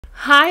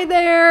Hi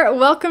there!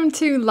 Welcome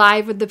to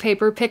Live with the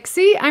Paper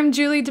Pixie. I'm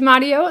Julie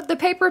DiMatteo, the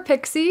Paper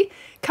Pixie,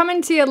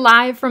 coming to you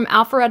live from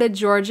Alpharetta,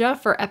 Georgia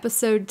for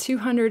episode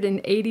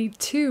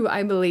 282,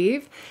 I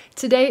believe.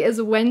 Today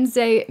is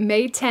Wednesday,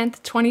 May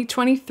 10th,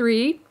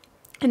 2023,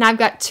 and I've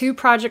got two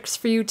projects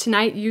for you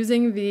tonight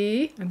using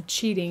I'm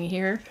cheating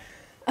here,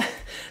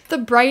 the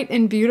Bright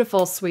and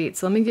Beautiful suite.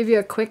 So let me give you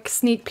a quick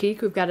sneak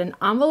peek. We've got an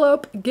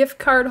envelope gift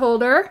card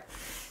holder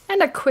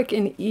and a quick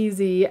and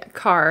easy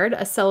card,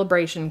 a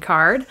celebration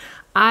card.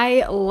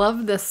 I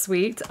love this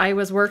suite. I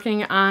was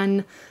working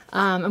on,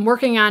 I'm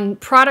working on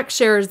product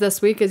shares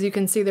this week. As you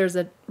can see,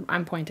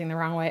 I'm pointing the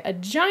wrong way, a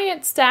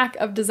giant stack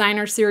of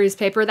designer series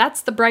paper. That's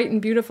the Bright and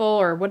Beautiful,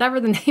 or whatever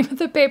the name of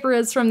the paper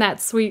is from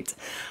that suite.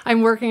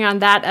 I'm working on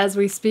that as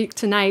we speak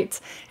tonight,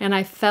 and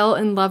I fell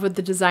in love with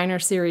the designer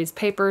series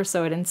paper,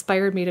 so it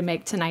inspired me to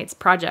make tonight's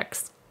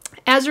projects.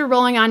 As you're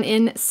rolling on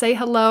in, say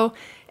hello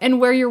and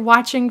where you're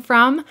watching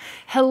from.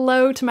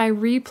 Hello to my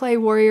replay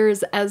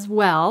warriors as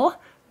well.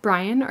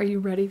 Brian, are you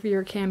ready for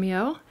your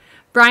cameo?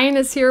 Brian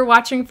is here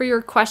watching for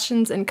your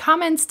questions and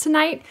comments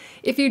tonight.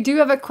 If you do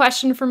have a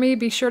question for me,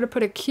 be sure to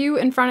put a Q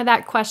in front of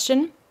that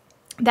question.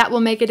 That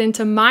will make it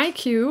into my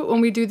queue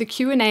when we do the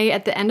Q&A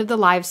at the end of the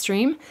live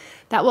stream.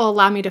 That will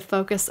allow me to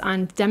focus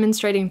on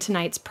demonstrating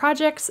tonight's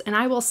projects, and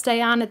I will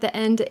stay on at the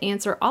end to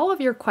answer all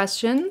of your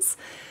questions.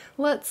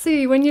 Let's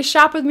see, when you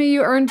shop with me,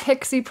 you earn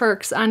Pixie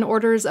Perks on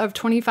orders of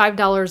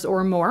 $25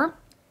 or more.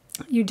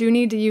 You do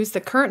need to use the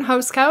current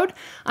host code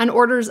on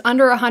orders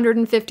under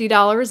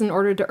 $150 in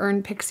order to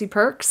earn Pixie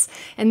Perks.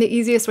 And the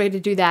easiest way to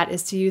do that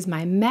is to use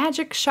my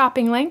magic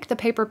shopping link,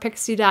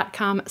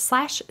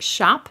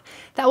 thepaperpixie.com/shop.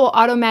 That will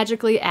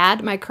automatically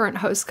add my current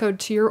host code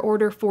to your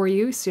order for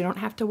you, so you don't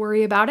have to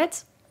worry about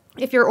it.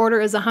 If your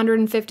order is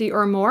 $150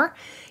 or more,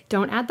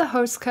 don't add the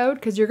host code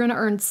because you're going to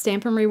earn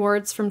Stampin'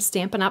 Rewards from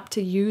Stampin' Up!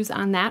 To use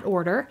on that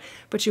order,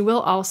 but you will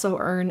also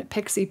earn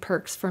Pixie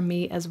Perks from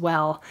me as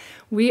well.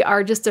 We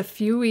are just a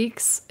few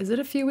weeks, is it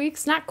a few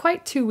weeks? Not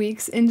quite 2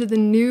 weeks into the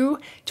new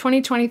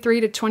 2023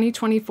 to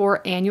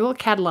 2024 annual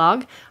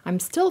catalog. I'm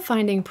still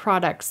finding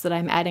products that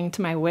I'm adding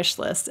to my wish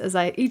list.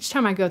 Each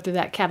time I go through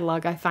that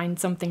catalog, I find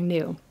something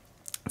new.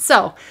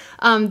 So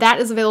that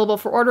is available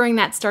for ordering.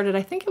 That started,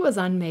 I think it was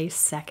on May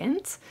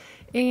 2nd.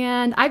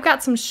 And I've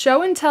got some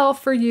show and tell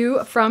for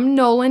you from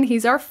Nolan.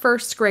 He's our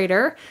first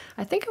grader.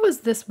 I think it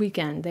was this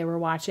weekend they were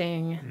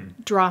watching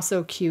Draw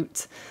So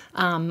Cute.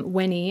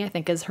 Winnie, I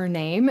think is her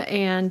name.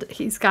 And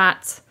he's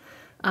got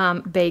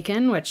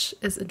bacon, which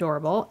is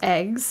adorable,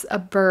 eggs, a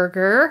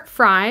burger,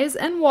 fries,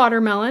 and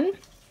watermelon.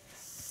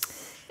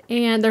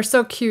 And they're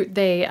so cute.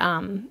 He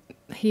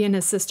and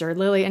his sister,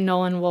 Lily and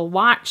Nolan, will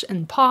watch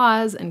and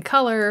pause and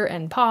color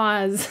and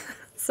pause.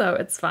 So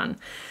it's fun.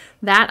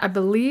 That, I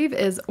believe,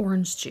 is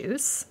orange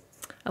juice.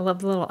 I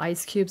love the little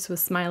ice cubes with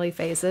smiley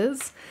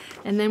faces.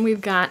 And then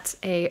we've got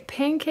a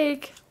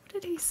pancake.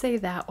 What did he say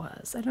that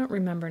was? I don't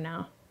remember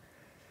now.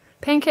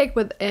 Pancake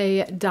with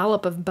a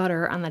dollop of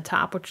butter on the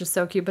top, which is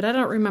so cute, but I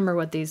don't remember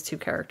what these two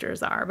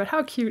characters are. But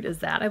how cute is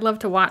that? I love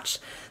to watch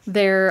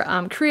their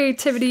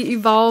creativity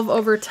evolve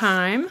over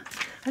time.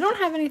 I don't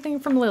have anything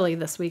from Lily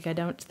this week, I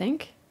don't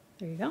think.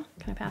 There you go.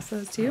 Can I pass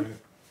those to you?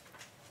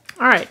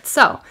 All right,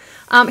 so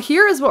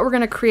here is what we're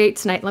going to create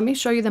tonight. Let me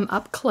show you them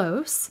up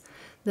close.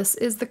 This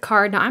is the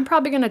card. Now, I'm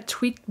probably going to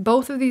tweak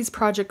both of these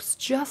projects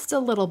just a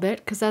little bit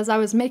because as I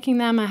was making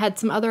them, I had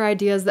some other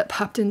ideas that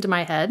popped into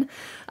my head.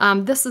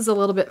 This is a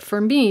little bit,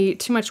 for me,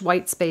 too much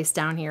white space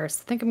down here.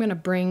 So I think I'm going to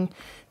bring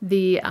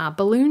the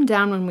balloon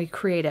down when we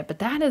create it. But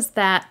that is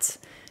that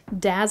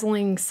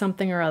dazzling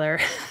something or other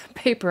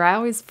paper. I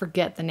always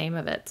forget the name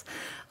of it.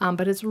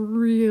 But it's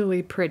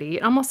really pretty.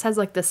 It almost has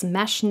like this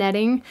mesh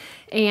netting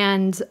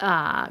and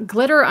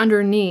glitter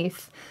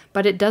underneath,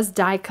 but it does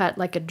die cut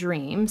like a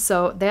dream.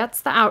 So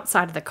that's the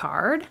outside of the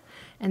card.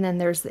 And then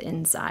there's the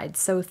inside.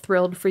 So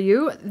thrilled for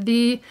you.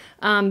 The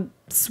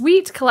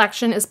suite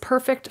collection is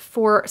perfect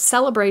for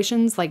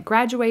celebrations like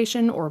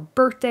graduation or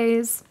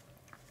birthdays.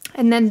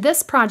 And then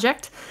this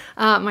project,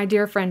 my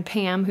dear friend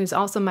Pam, who's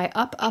also my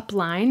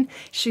upline,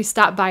 she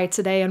stopped by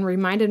today and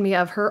reminded me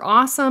of her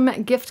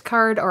awesome gift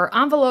card or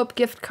envelope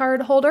gift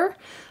card holder.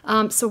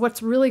 So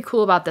what's really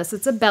cool about this,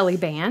 it's a belly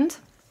band,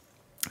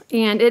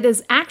 and it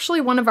is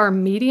actually one of our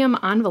medium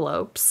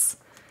envelopes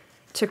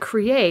to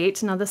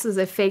create. Now this is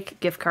a fake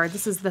gift card.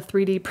 This is the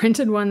 3D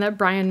printed one that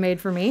Brian made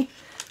for me,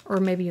 or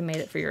maybe you made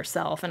it for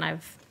yourself and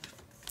I've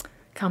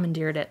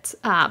commandeered it.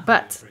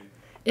 But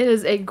it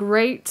is a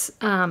great,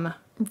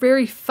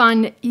 very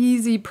fun,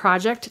 easy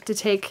project to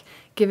take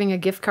giving a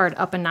gift card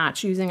up a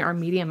notch using our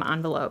medium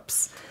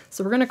envelopes.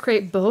 So we're going to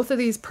create both of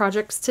these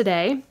projects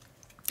today.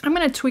 I'm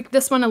going to tweak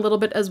this one a little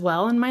bit as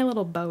well, and my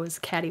little bow is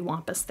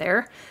cattywampus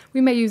there. We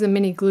may use a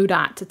mini glue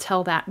dot to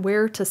tell that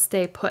where to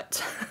stay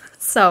put.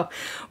 So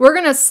we're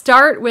going to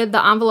start with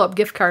the envelope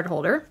gift card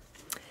holder.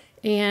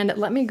 And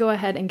let me go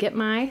ahead and get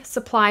my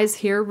supplies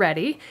here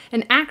ready.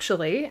 And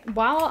actually,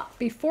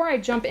 before I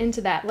jump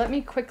into that, let me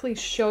quickly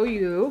show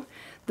you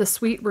the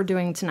suite we're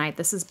doing tonight.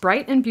 This is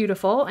Bright and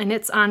Beautiful, and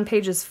it's on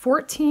pages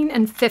 14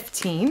 and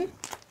 15.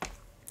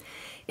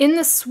 In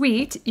the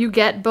suite, you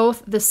get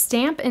both the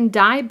stamp and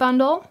die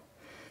bundle,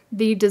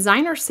 the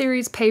designer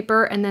series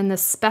paper, and then the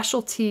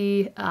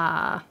specialty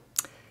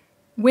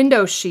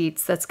window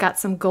sheets that's got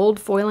some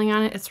gold foiling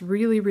on it. It's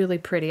really, really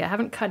pretty. I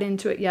haven't cut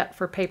into it yet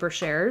for paper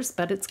shares,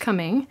 but it's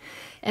coming.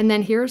 And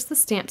then here's the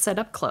stamp set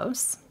up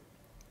close.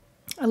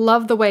 I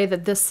love the way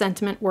that this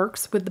sentiment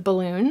works with the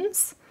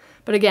balloons.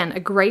 But again,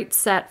 a great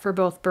set for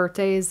both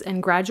birthdays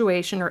and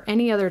graduation or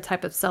any other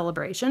type of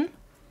celebration.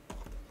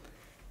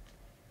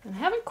 I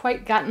haven't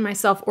quite gotten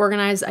myself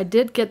organized. I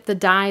did get the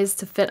dies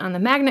to fit on the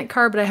magnet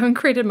card, but I haven't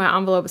created my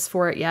envelopes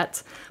for it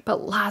yet.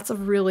 But lots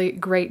of really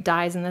great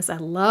dies in this. I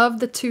love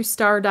the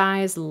 2-star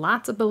dies,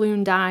 lots of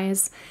balloon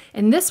dies.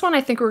 And this one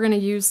I think we're going to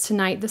use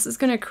tonight. This is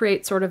going to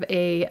create sort of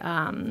a,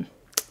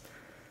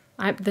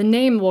 the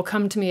name will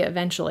come to me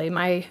eventually.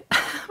 My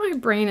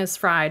brain is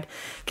fried.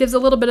 Gives a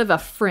little bit of a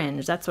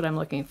fringe. That's what I'm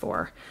looking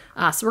for.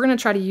 So we're going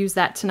to try to use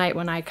that tonight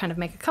when I kind of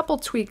make a couple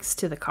tweaks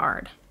to the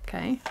card.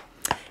 Okay.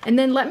 And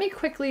then let me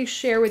quickly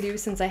share with you,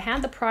 since I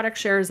had the product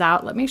shares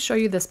out, let me show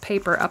you this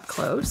paper up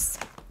close.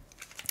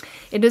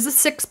 It is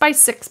a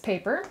 6x6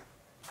 paper.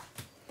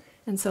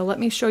 And so let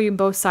me show you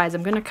both sides.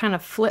 I'm going to kind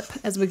of flip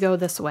as we go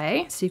this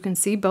way so you can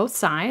see both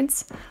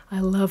sides.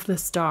 I love the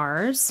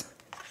stars.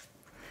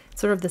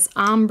 Sort of this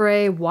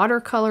ombre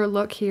watercolor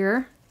look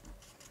here.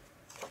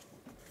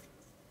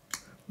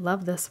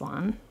 Love this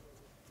one.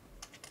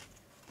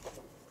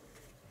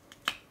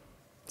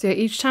 So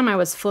each time I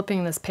was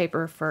flipping this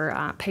paper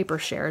for paper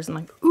shares, I'm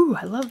like, ooh,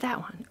 I love that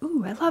one.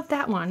 Ooh, I love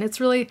that one. It's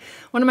really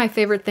one of my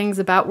favorite things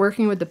about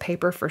working with the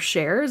paper for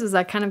shares is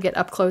I kind of get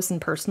up close and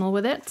personal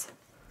with it.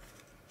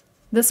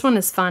 This one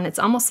is fun. It's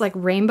almost like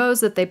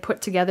rainbows that they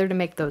put together to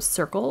make those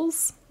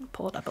circles. I'll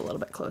pull it up a little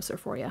bit closer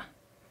for you.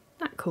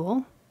 Not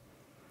cool.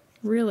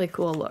 Really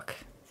cool look.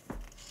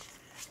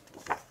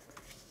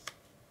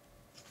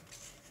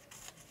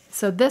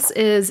 So this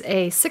is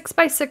a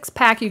 6x6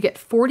 pack. You get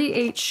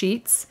 48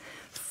 sheets.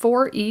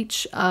 4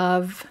 each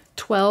of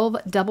 12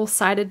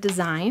 double-sided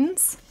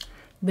designs.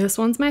 This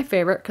one's my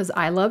favorite because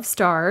I love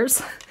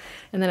stars.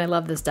 And then I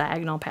love this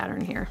diagonal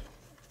pattern here.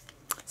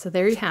 So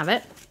there you have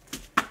it.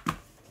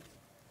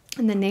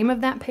 And the name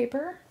of that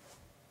paper?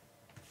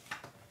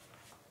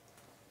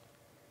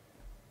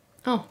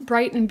 Oh,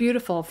 Bright and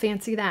Beautiful.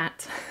 Fancy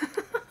that.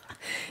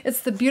 It's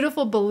the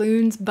Beautiful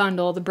Balloons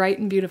bundle, the Bright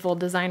and Beautiful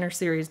Designer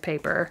Series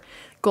paper.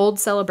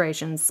 Gold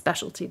Celebrations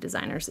Specialty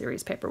Designer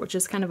Series paper, which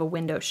is kind of a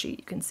window sheet.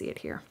 You can see it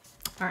here.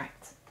 All right.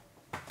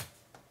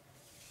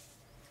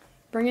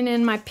 Bringing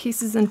in my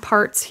pieces and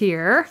parts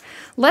here.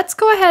 Let's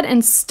go ahead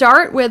and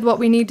start with what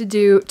we need to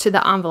do to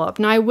the envelope.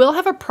 Now I will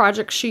have a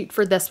project sheet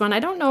for this one.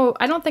 I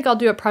don't think I'll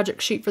do a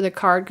project sheet for the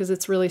card because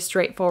it's really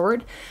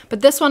straightforward.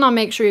 But this one I'll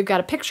make sure you've got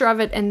a picture of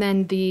it and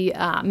then the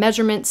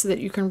measurements so that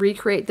you can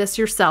recreate this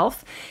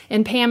yourself.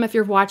 And Pam, if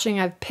you're watching,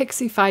 I've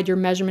pixified your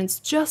measurements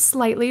just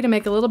slightly to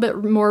make a little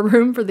bit more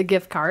room for the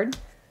gift card.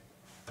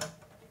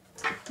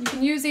 You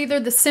can use either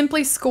the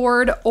Simply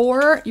Scored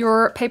or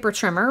your paper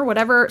trimmer,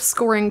 whatever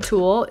scoring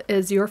tool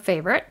is your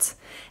favorite.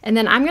 And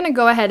then I'm going to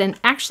go ahead and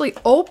actually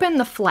open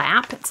the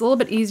flap. It's a little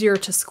bit easier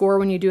to score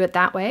when you do it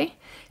that way.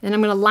 And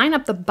I'm going to line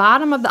up the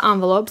bottom of the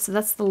envelope, so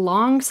that's the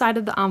long side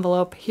of the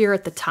envelope here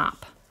at the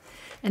top.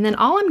 And then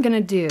all I'm going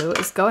to do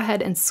is go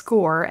ahead and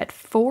score at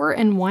 4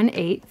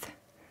 1/8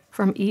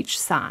 from each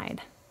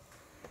side.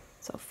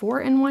 So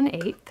 4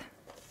 1/8.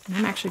 And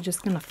I'm actually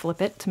just going to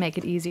flip it to make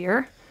it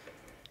easier.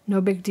 No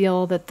big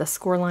deal that the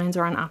score lines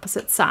are on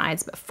opposite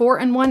sides, but 4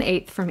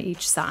 1/8 from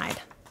each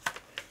side.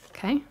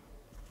 Okay.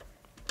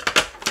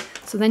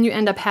 So then you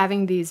end up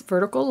having these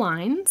vertical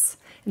lines,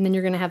 and then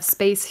you're going to have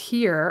space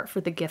here for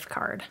the gift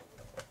card.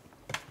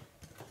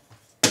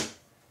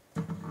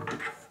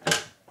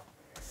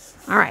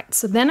 All right,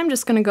 so then I'm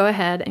just going to go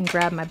ahead and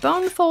grab my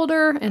bone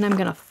folder, and I'm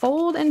going to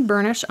fold and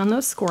burnish on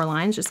those score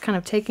lines, just kind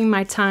of taking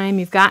my time.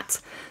 You've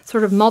got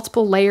sort of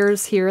multiple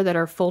layers here that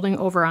are folding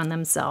over on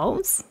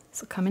themselves.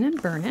 So come in and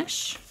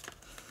burnish.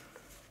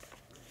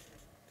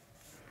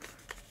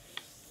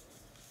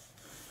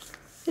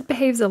 It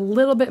behaves a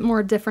little bit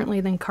more differently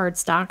than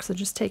cardstock, so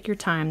just take your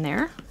time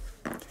there.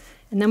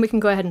 And then we can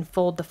go ahead and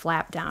fold the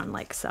flap down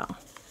like so.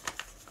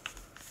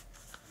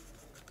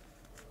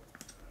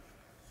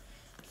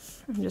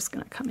 I'm just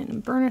going to come in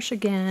and burnish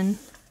again.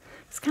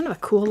 It's kind of a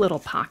cool little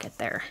pocket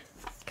there.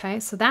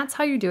 Okay, so that's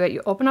how you do it.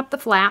 You open up the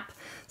flap,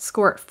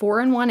 score it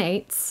 4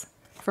 1/8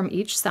 from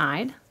each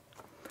side.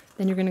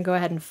 Then you're going to go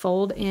ahead and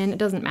fold in, it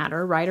doesn't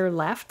matter, right or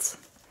left,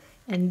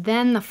 and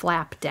then the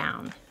flap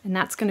down. And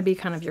that's going to be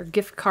kind of your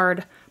gift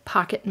card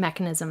pocket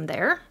mechanism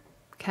there.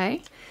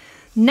 Okay.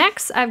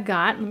 Next I've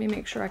got, let me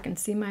make sure I can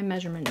see my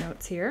measurement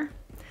notes here.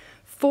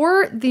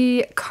 For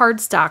the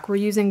cardstock, we're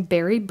using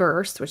Berry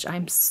Burst, which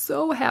I'm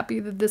so happy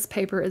that this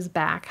paper is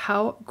back.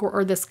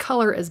 Or this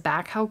color is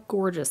back. How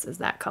gorgeous is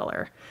that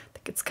color? I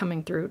think it's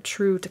coming through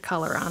true to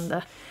color on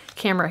the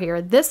camera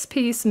here. This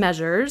piece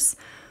measures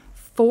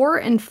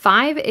 4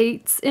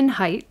 5/8 in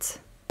height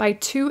by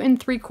 2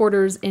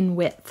 3/4 in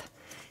width.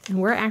 And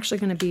we're actually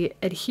going to be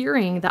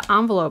adhering the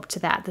envelope to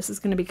that. This is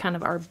going to be kind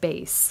of our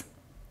base.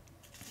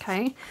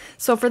 Okay,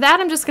 so for that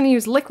I'm just going to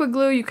use liquid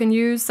glue. You can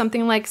use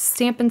something like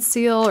Stampin'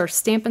 Seal or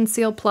Stampin'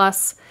 Seal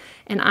Plus.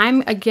 And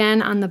I'm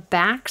again on the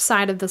back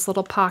side of this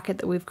little pocket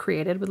that we've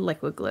created with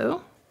liquid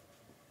glue.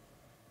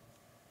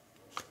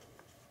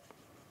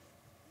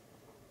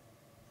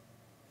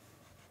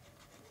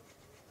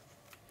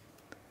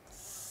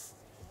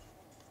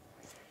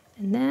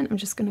 And then I'm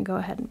just going to go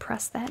ahead and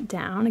press that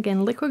down.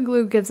 Again, liquid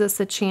glue gives us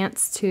a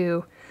chance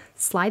to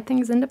slide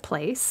things into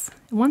place.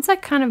 And once I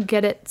kind of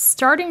get it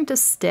starting to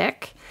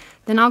stick,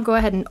 then I'll go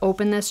ahead and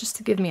open this just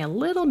to give me a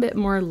little bit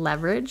more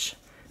leverage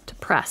to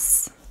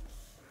press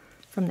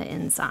from the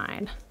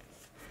inside.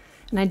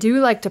 And I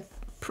do like to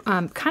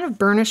kind of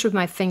burnish with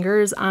my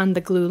fingers on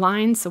the glue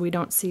lines so we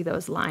don't see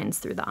those lines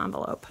through the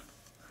envelope.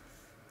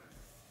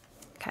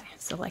 Okay,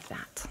 so like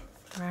that.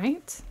 All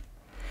right.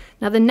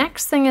 Now the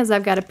next thing is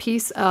I've got a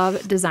piece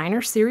of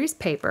designer series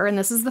paper, and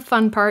this is the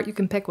fun part. You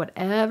can pick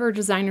whatever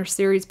designer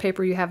series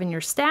paper you have in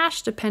your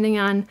stash depending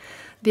on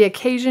the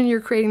occasion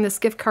you're creating this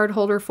gift card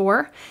holder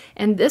for.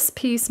 And this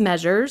piece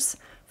measures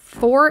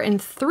 4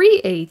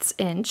 3/8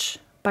 inch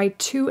by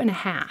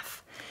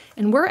 2.5.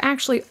 And we're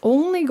actually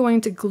only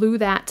going to glue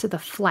that to the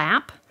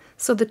flap.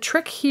 So the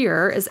trick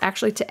here is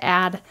actually to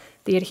add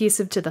the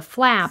adhesive to the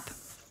flap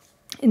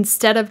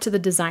instead of to the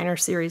designer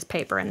series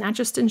paper. And that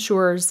just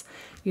ensures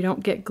you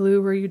don't get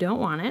glue where you don't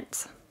want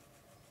it.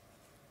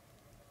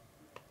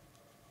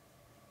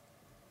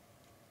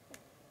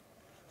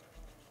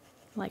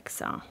 Like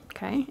so,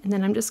 okay? And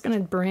then I'm just gonna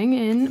bring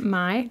in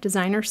my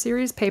designer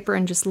series paper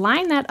and just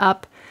line that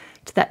up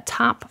to that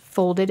top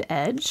folded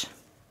edge.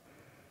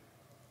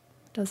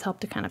 It does help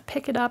to kind of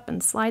pick it up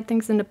and slide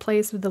things into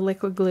place with the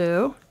liquid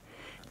glue.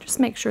 Just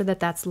make sure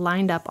that that's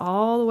lined up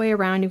all the way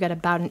around. You've got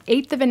about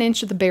 1/8 of an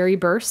inch of the berry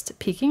burst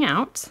peeking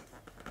out.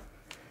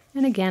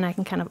 And again, I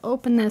can kind of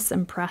open this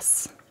and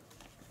press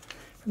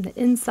from the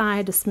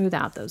inside to smooth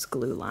out those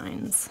glue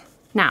lines.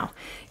 Now,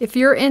 if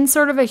you're in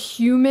sort of a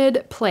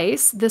humid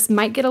place, this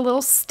might get a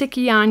little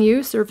sticky on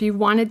you. So if you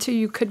wanted to,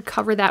 you could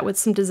cover that with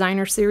some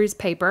designer series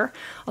paper,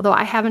 although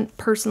I haven't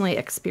personally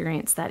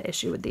experienced that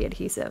issue with the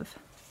adhesive.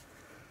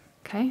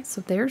 Okay,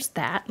 so there's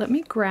that. Let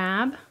me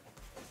grab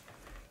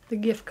the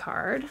gift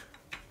card.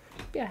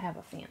 Maybe I have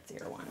a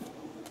fancier one.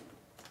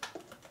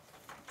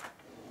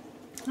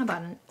 How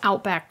about an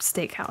Outback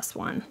Steakhouse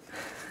one?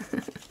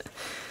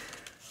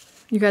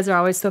 You guys are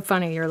always so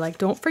funny. You're like,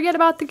 don't forget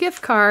about the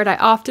gift card. I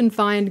often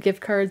find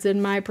gift cards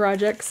in my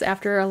projects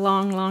after a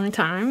long, long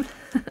time.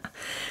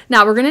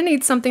 Now we're gonna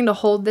need something to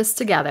hold this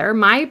together.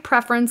 My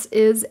preference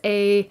is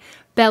a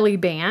belly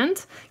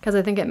band because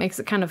I think it makes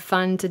it kind of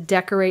fun to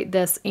decorate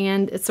this,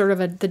 and it's sort of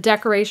the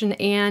decoration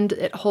and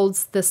it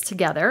holds this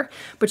together.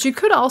 But you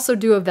could also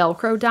do a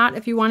Velcro dot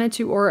if you wanted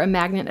to, or a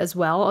magnet as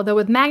well. Although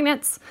with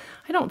magnets,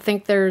 I don't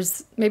think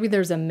maybe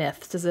there's a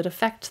myth. Does it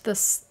affect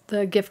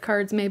the gift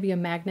cards? Maybe a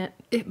magnet?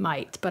 It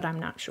might, but I'm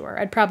not sure.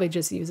 I'd probably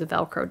just use a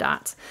Velcro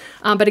dot.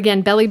 But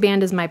again, belly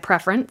band is my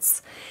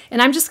preference. And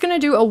I'm just gonna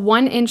do a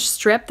 1-inch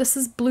strip. This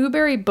is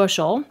Blueberry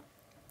Bushel.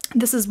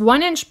 This is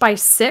 1 inch by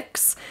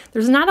 6.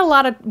 There's not a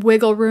lot of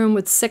wiggle room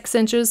with 6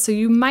 inches, so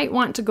you might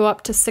want to go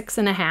up to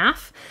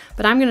 6.5,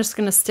 but I'm just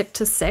gonna stick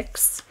to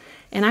 6.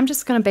 And I'm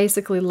just gonna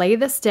basically lay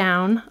this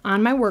down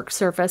on my work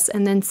surface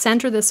and then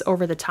center this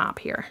over the top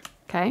here,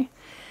 okay?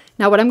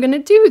 Now what I'm gonna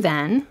do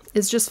then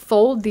is just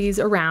fold these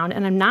around,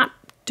 and I'm not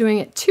doing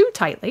it too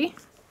tightly,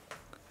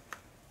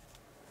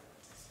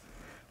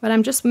 but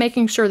I'm just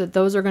making sure that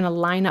those are gonna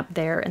line up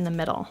there in the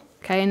middle.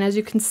 Okay, and as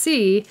you can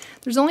see,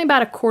 there's only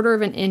about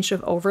 1/4 inch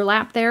of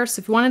overlap there. So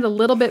if you wanted a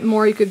little bit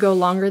more, you could go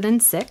longer than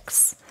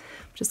 6.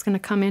 I'm just gonna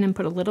come in and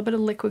put a little bit of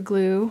liquid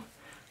glue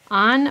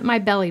on my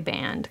belly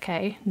band,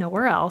 okay?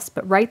 Nowhere else,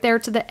 but right there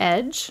to the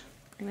edge.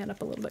 Bring that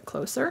up a little bit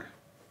closer.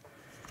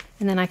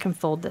 And then I can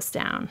fold this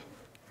down.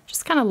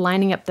 Just kind of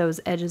lining up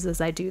those edges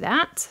as I do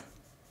that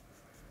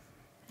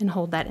and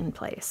hold that in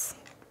place.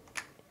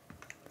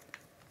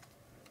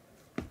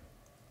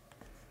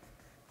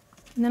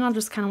 And then I'll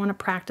just kind of want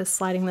to practice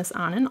sliding this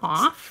on and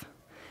off.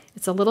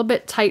 It's a little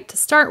bit tight to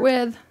start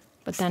with,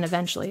 but then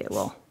eventually it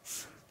will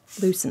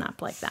loosen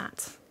up like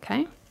that,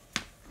 okay?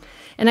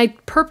 And I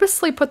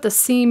purposely put the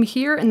seam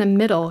here in the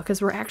middle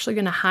because we're actually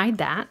going to hide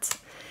that.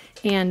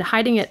 And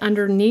hiding it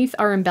underneath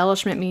our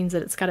embellishment means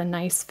that it's got a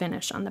nice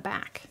finish on the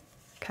back,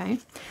 okay?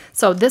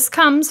 So this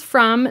comes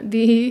from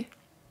I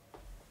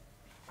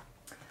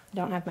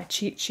don't have my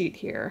cheat sheet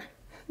here.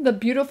 The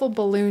Beautiful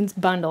Balloons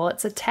bundle.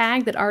 It's a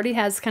tag that already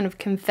has kind of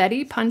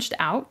confetti punched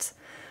out.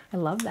 I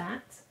love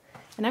that.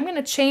 And I'm going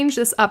to change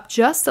this up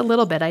just a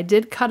little bit. I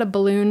did cut a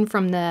balloon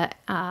from the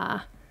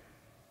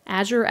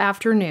Azure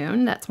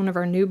Afternoon. That's one of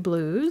our new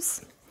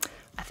blues.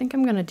 I think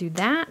I'm going to do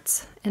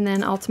that and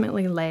then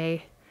ultimately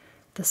lay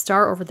the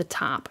star over the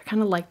top. I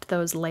kind of liked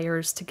those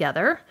layers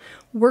together.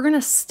 We're going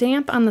to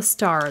stamp on the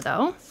star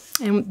though.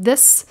 And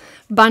this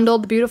bundle,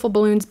 the Beautiful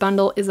Balloons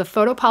bundle, is a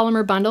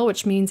photopolymer bundle,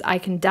 which means I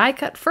can die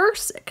cut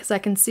first because I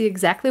can see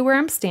exactly where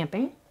I'm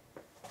stamping.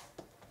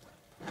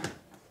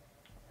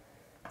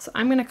 So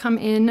I'm going to come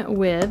in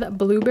with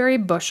Blueberry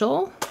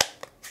Bushel.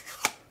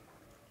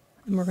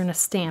 And we're going to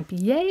stamp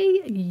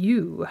Yay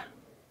You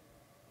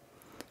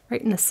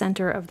right in the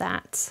center of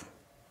that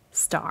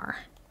star.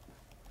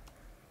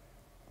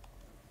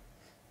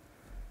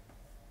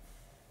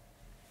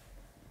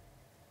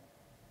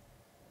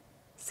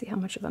 See how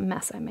much of a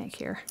mess I make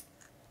here.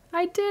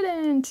 I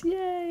didn't!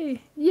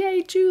 Yay!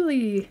 Yay,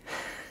 Julie!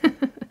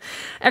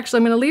 Actually,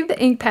 I'm going to leave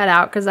the ink pad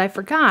out because I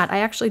forgot. I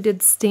actually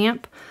did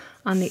stamp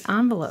on the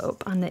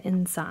envelope on the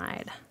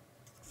inside.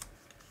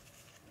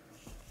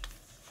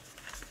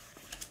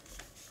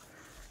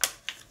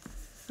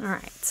 All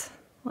right,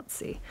 let's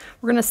see.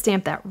 We're going to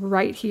stamp that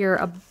right here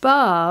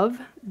above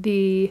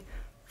the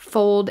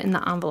fold in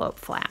the envelope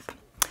flap.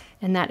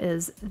 And that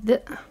is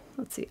the,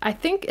 let's see, I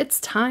think it's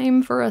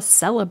time for a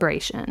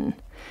celebration.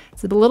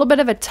 It's a little bit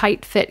of a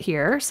tight fit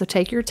here, so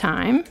take your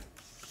time.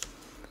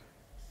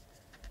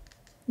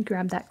 You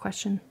grab that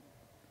question?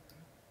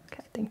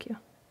 Okay, thank you.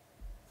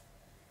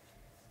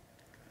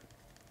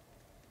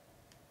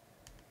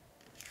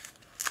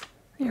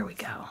 There we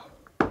go.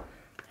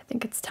 I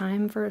think it's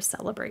time for a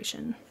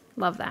celebration.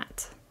 Love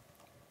that.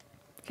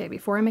 Okay,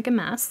 before I make a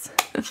mess.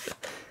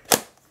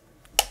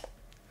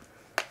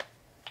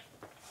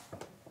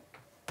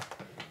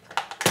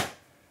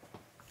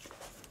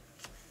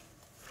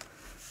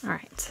 All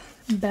right,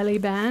 belly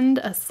band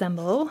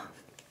assemble.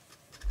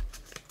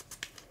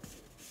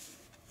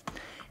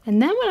 And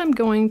then what I'm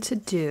going to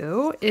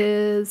do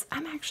is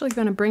I'm actually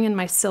going to bring in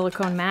my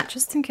silicone mat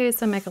just in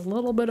case I make a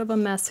little bit of a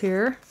mess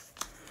here.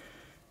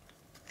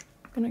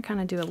 I'm going to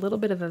kind of do a little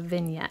bit of a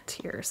vignette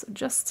here. So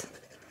just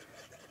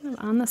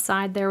on the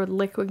side there with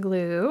liquid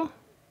glue,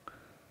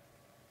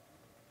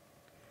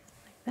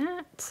 like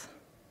that.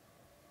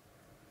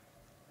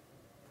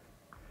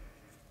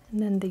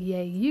 And then the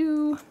Yay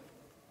You.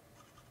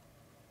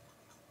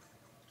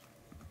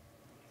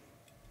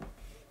 I'm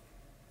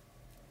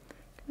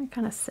going to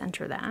kind of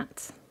center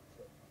that.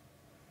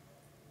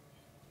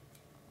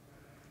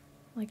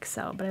 Like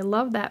so. But I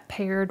love that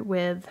paired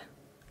with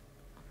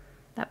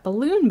that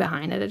balloon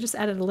behind it. It just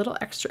added a little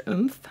extra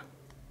oomph.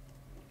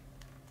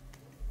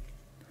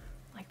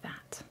 Like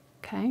that.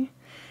 Okay.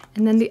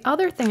 And then the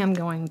other thing I'm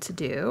going to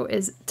do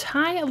is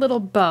tie a little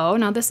bow.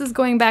 Now this is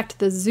going back to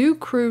the Zoo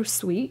Crew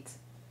suite,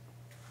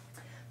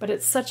 but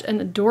it's such an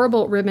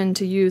adorable ribbon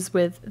to use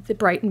with the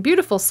Bright and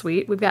Beautiful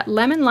suite. We've got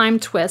Lemon Lime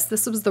Twist.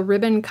 This was the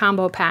ribbon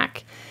combo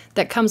pack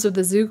that comes with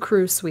the Zoo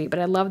Crew suite, but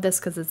I love this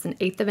because it's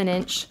 1/8 of an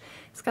inch.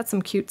 It's got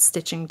some cute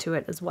stitching to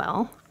it as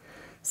well.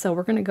 So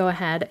we're going to go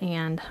ahead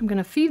and I'm going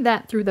to feed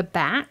that through the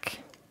back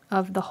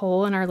of the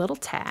hole in our little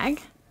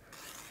tag.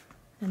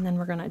 And then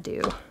we're going to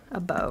do a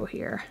bow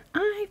here.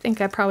 I think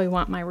I probably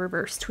want my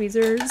reverse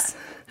tweezers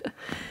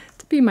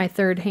to be my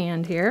third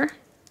hand here.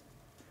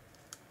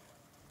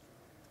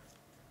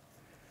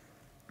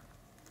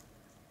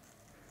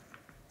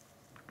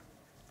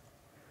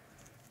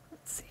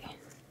 Let's see.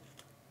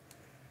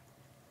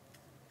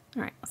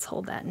 All right, let's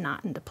hold that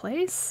knot into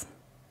place.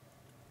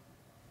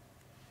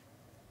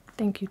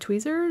 Thank you,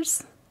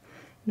 tweezers.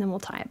 And then we'll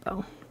tie a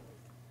bow.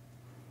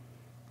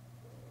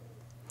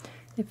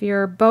 If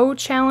you're bow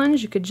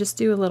challenged, you could just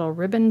do a little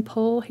ribbon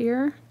pull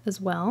here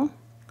as well.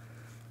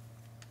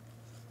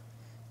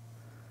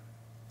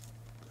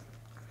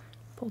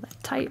 Pull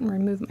that tight and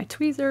remove my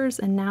tweezers,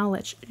 and now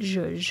let's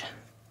zhuzh.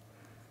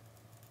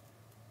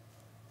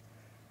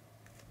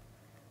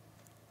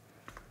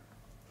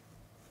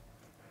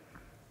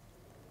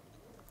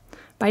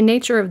 By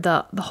nature of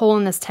the hole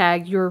in this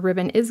tag, your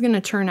ribbon is going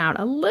to turn out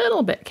a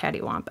little bit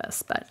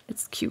cattywampus, but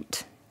it's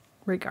cute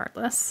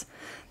regardless.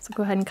 So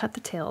go ahead and cut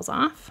the tails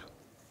off.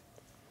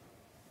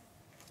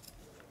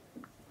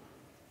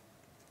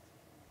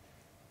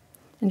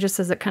 And just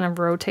as it kind of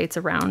rotates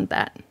around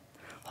that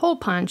hole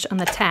punch on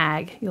the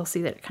tag, you'll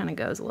see that it kind of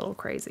goes a little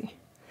crazy.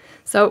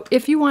 So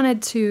if you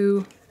wanted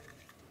to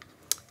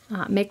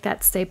make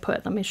that stay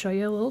put, let me show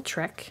you a little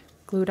trick.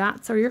 Glue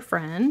dots are your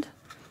friend.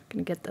 I'm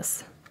going to get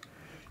this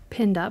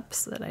pinned up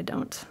so that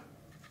it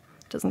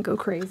doesn't go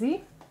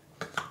crazy.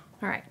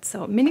 All right,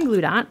 so mini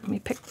glue dot. Let me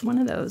pick one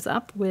of those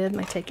up with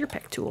my Take Your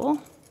Pick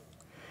tool.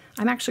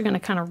 I'm actually going to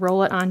kind of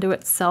roll it onto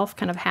itself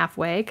kind of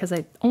halfway because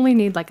I only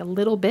need like a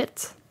little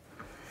bit.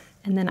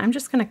 And then I'm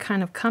just going to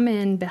kind of come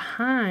in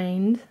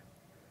behind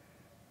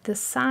this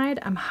side.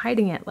 I'm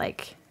hiding it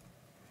like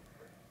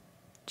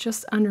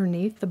just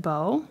underneath the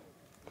bow.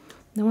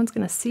 No one's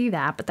going to see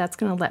that, but that's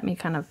going to let me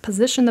kind of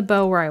position the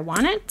bow where I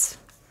want it.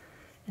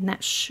 And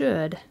that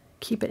should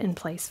keep it in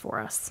place for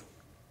us.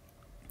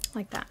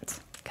 Like that.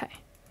 Okay.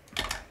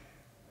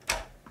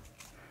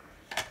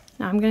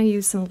 Now I'm going to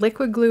use some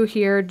liquid glue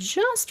here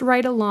just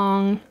right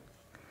along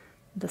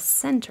the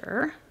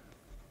center.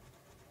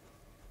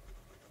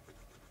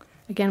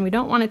 Again, we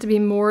don't want it to be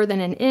more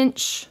than 1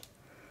 inch.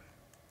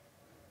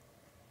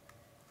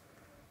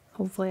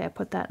 Hopefully I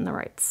put that in the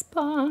right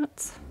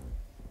spot.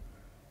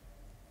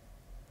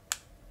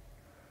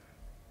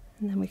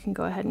 And then we can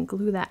go ahead and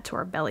glue that to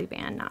our belly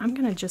band. Now I'm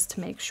gonna just to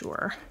make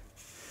sure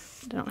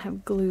I don't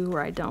have glue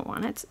where I don't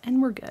want it,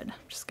 and we're good.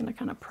 I'm just gonna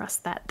kind of press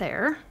that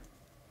there.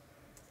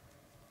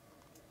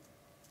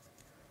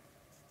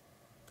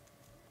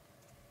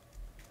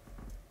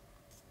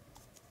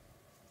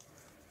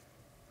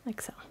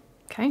 like so,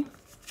 okay?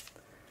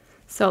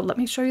 So let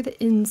me show you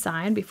the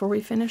inside before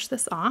we finish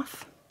this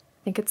off.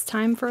 I think it's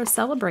time for a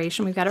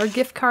celebration. We've got our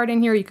gift card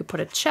in here. You could put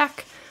a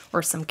check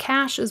or some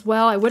cash as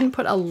well. I wouldn't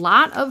put a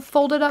lot of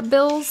folded up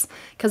bills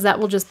because that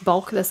will just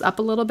bulk this up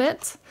a little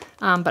bit,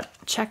 but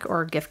check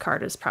or gift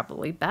card is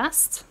probably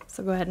best.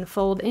 So go ahead and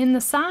fold in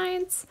the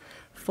sides,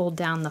 fold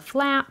down the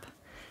flap,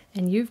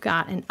 and you've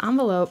got an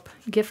envelope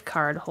gift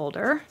card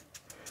holder.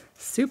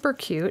 Super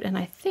cute, and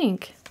I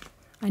think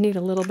I need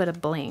a little bit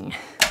of bling.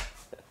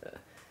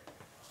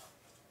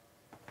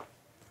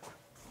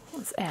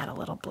 Let's add a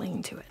little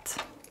bling to it.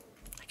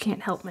 I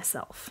can't help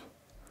myself.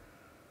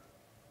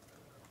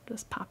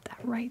 Just pop that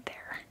right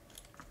there.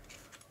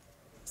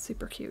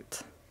 Super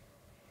cute.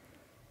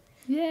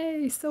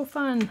 Yay, so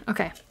fun.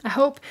 Okay, I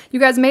hope you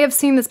guys may have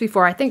seen this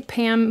before. I think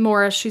Pam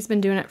Morris, she's been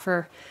doing it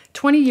for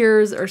 20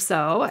 years or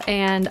so,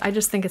 and I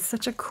just think it's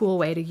such a cool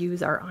way to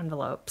use our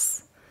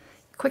envelopes.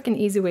 Quick and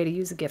easy way to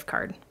use a gift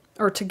card,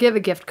 or to give a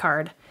gift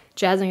card,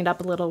 jazzing it up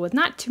a little with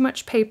not too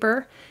much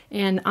paper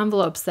and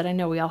envelopes that I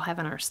know we all have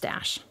in our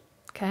stash.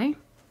 Okay?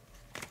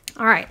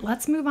 All right,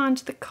 let's move on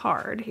to the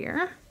card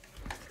here.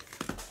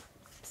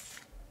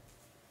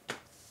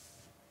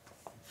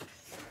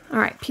 All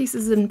right,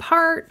 pieces and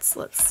parts,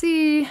 let's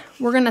see.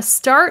 We're gonna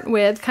start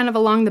with kind of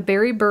along the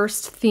Berry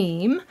Burst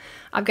theme.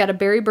 I've got a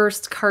Berry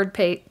Burst card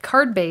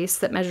base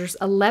that measures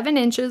 11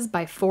 inches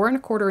by 4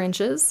 1/4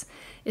 inches.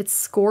 It's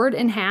scored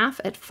in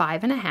half at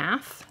 5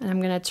 1/2, and I'm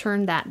gonna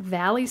turn that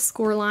valley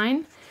score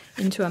line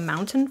into a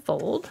mountain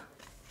fold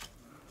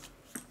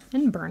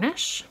and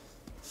burnish.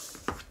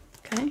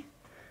 Okay,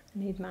 I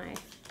need my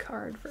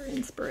card for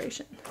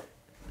inspiration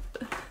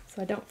so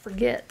I don't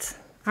forget.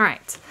 All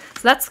right, so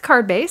that's the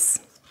card base.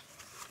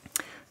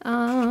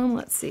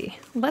 Let's see.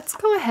 Let's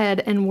go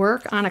ahead and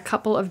work on a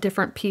couple of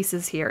different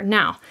pieces here.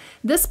 Now,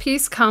 this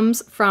piece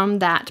comes from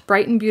that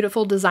Bright and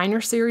Beautiful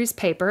Designer Series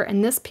paper,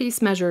 and this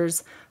piece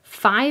measures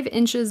 5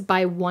 inches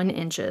by 1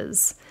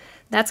 inches.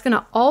 That's going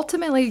to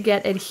ultimately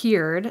get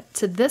adhered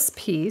to this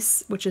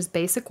piece, which is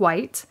basic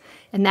white,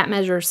 and that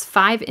measures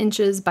 5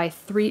 inches by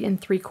 3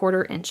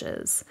 3/4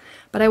 inches.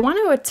 But I want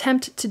to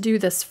attempt to do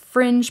this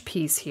fringe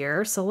piece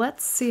here, so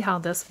let's see how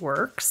this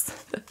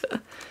works.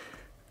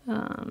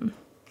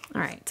 All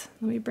right,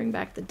 let me bring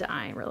back the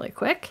die really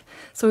quick.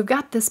 So we've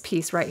got this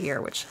piece right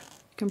here, which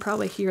you can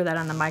probably hear that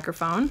on the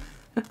microphone.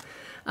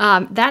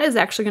 That is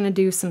actually going to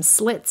do some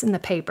slits in the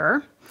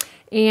paper.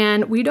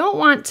 And we don't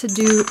want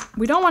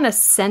to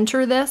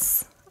center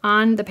this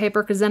on the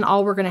paper because then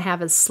all we're going to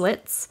have is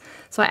slits.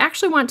 So I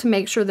actually want to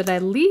make sure that I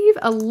leave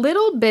a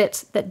little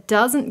bit that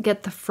doesn't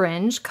get the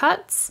fringe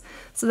cuts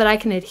so that I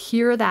can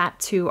adhere that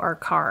to our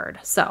card.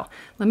 So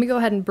let me go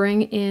ahead and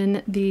bring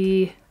in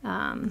the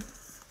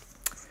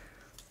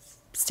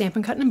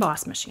Stampin' Cut and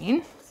Emboss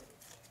machine.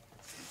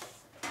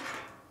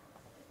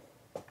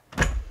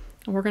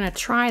 And we're going to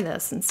try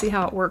this and see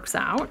how it works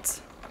out.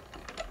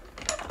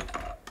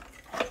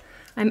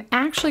 I'm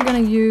actually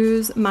going to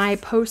use my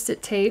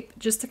Post-it tape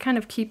just to kind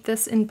of keep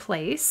this in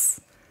place.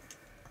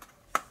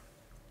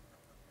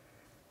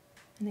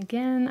 And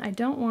again, I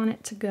don't want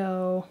it to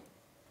go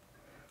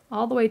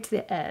all the way to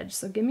the edge.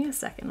 So give me a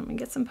second. Let me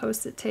get some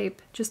Post-it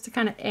tape just to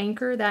kind of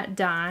anchor that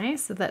die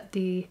so that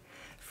the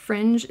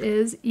fringe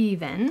is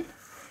even.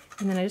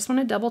 And then I just want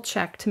to double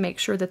check to make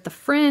sure that the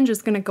fringe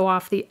is going to go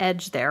off the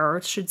edge there, or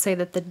it should say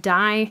that the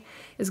die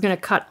is going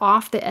to cut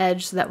off the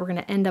edge so that we're going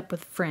to end up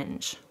with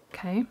fringe.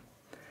 Okay,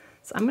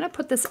 so I'm going to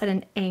put this at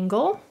an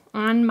angle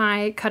on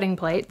my cutting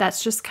plate.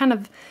 That's just kind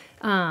of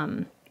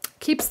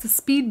keeps the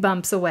speed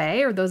bumps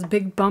away, or those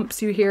big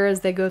bumps you hear as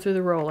they go through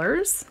the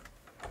rollers.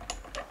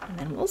 And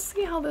then we'll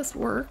see how this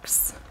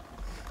works.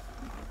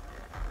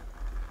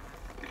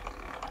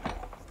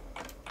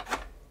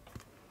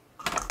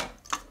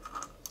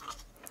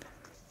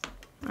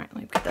 All right,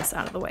 let me get this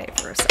out of the way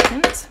for a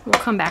second. We'll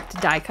come back to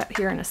die cut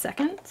here in a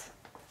second.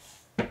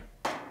 All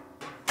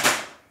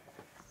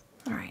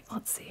right,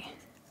 let's see.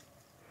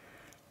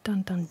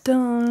 Dun, dun,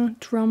 dun,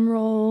 drum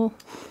roll.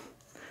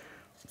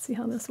 Let's see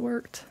how this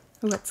worked.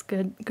 Oh, that's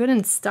good. Good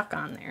and stuck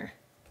on there.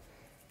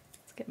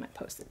 Let's get my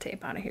Post-it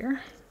tape out of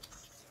here.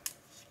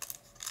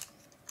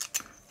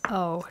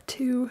 Oh,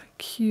 too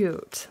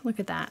cute. Look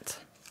at that.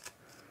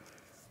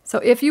 So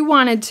if you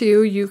wanted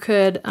to, you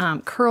could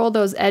curl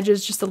those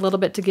edges just a little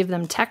bit to give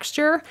them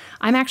texture.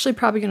 I'm actually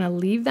probably going to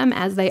leave them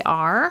as they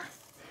are.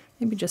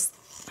 Maybe just,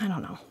 I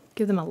don't know,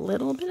 give them a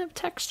little bit of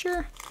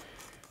texture.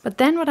 But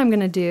then what I'm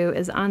going to do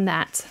is on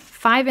that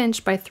 5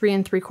 inch by 3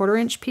 3/4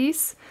 inch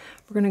piece,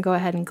 we're going to go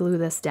ahead and glue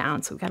this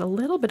down. So we've got a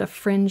little bit of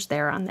fringe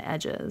there on the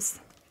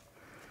edges.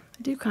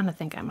 I do kind of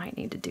think I might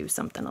need to do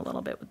something a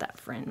little bit with that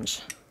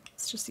fringe.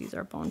 Let's just use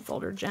our bone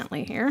folder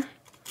gently here.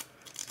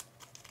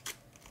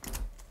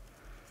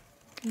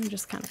 And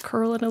just kind of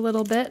curl it a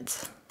little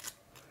bit.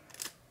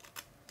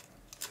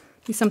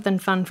 Be something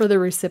fun for the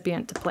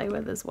recipient to play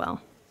with as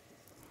well.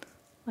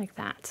 Like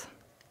that.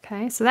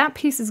 Okay, so that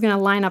piece is going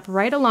to line up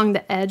right along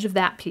the edge of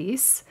that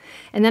piece.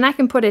 And then I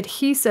can put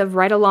adhesive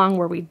right along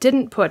where we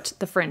didn't put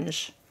the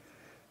fringe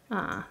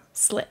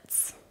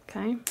slits.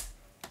 Okay.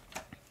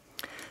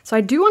 So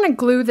I do want to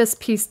glue this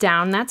piece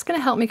down. That's going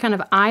to help me kind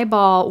of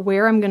eyeball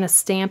where I'm going to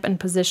stamp and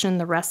position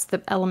the rest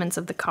of the elements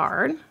of the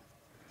card.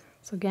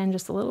 So again,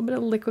 just a little bit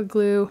of liquid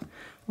glue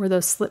where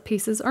those slit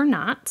pieces are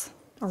not,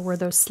 or where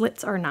those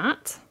slits are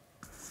not.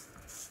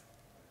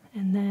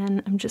 And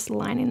then I'm just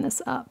lining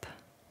this up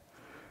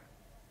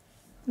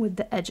with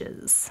the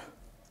edges,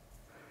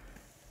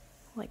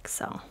 like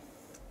so.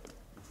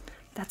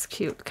 That's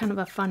cute, kind of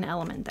a fun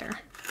element there.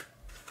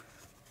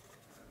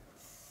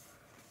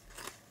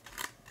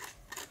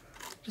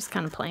 Just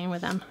kind of playing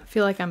with them. I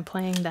feel like I'm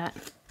playing that,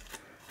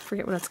 I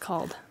forget what it's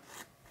called.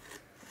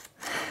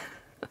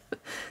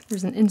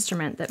 There's an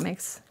instrument that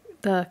makes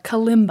the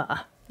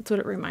kalimba. That's what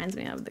it reminds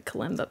me of, the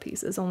kalimba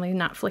pieces, only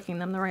not flicking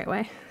them the right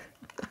way.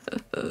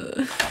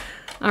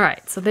 All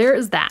right, so there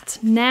is that.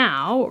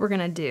 Now what we're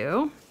gonna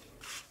do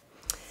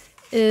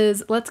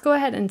is let's go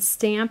ahead and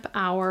stamp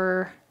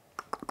our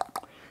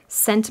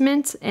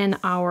sentiment and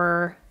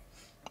our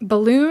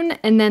balloon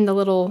and then the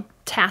little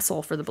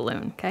tassel for the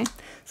balloon, okay?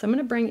 So I'm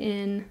gonna bring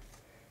in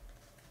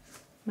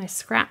my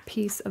scrap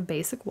piece of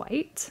basic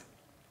white.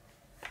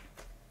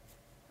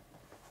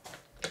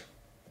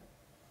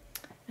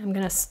 I'm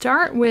gonna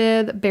start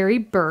with Berry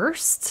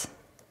Burst.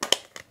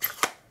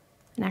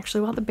 And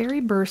actually, while the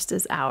Berry Burst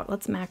is out,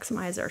 let's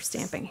maximize our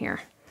stamping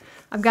here.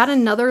 I've got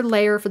another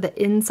layer for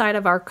the inside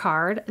of our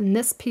card, and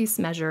this piece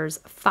measures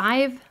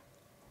 5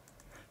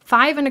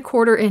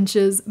 1/4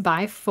 inches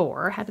by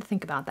 4. I had to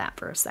think about that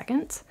for a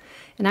second.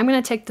 And I'm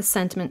gonna take the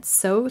sentiment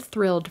 "So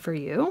Thrilled for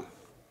You."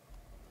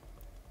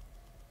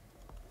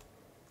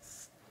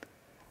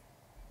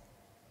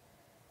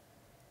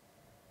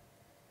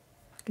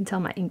 You can tell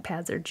my ink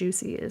pads are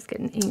juicy. It's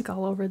getting ink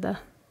all over the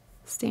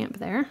stamp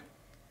there.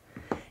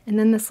 And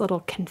then this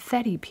little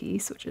confetti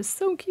piece, which is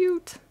so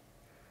cute.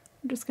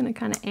 I'm just gonna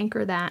kind of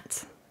anchor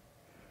that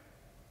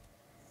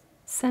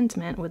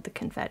sentiment with the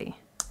confetti,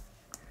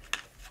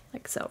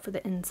 like so, for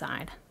the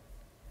inside,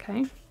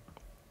 okay?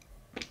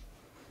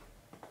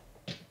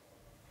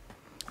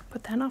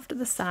 Put that off to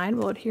the side.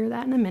 We'll adhere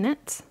that in a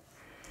minute.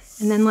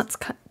 And then let's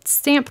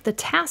stamp the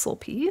tassel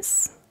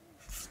piece.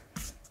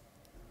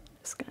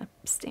 Just gonna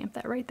stamp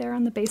that right there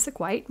on the basic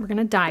white. We're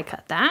gonna die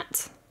cut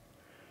that,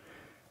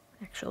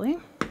 actually.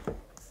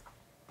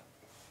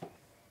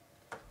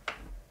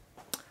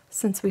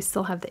 Since we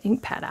still have the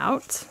ink pad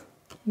out,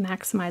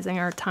 maximizing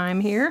our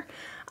time here.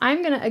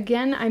 I'm gonna,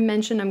 again, I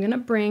mentioned I'm gonna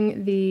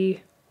bring the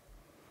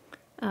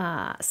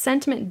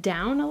sentiment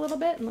down a little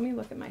bit. Let me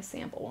look at my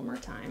sample one more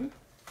time,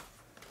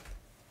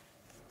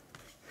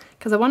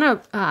 because I want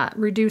to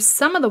reduce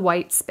some of the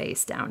white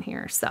space down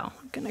here. So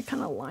I'm gonna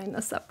kind of line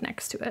this up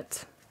next to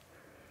it.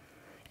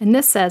 And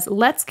this says,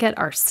 "Let's get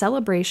our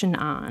celebration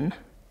on."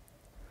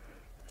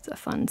 It's a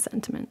fun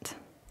sentiment.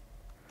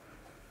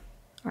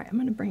 All right, I'm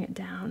gonna bring it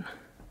down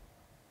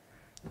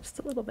just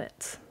a little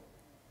bit.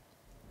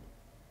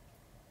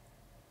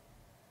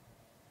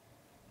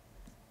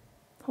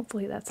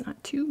 Hopefully that's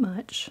not too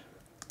much.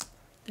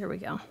 There we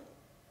go.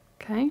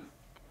 Okay.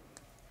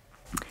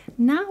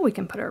 Now we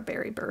can put our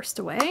Berry Burst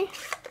away.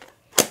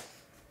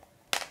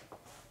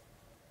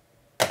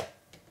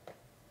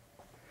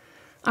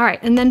 All right,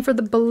 and then for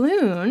the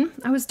balloon,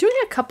 I was doing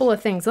a couple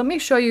of things. Let me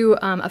show you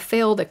a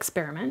failed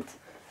experiment.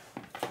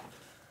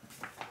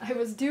 I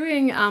was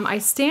doing, I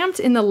stamped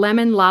in the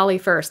Lemon Lolly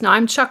first. Now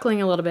I'm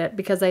chuckling a little bit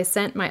because I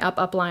sent my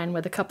Up line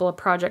with a couple of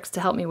projects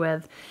to help me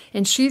with,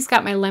 and she's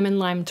got my Lemon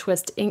Lime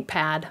Twist ink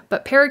pad,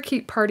 but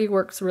Parakeet Party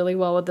works really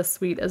well with the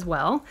suite as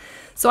well.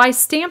 So I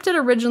stamped it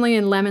originally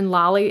in Lemon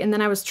Lolly, and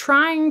then I was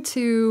trying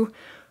to,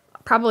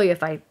 probably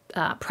if I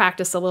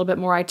practiced a little bit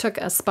more, I took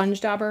a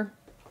sponge dauber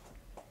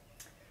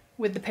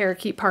with the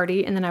Parakeet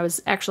Party, and then I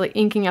was actually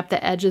inking up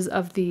the edges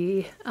of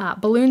the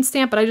balloon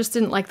stamp, but I just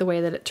didn't like the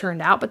way that it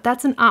turned out. But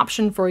that's an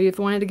option for you if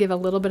you wanted to give a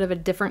little bit of a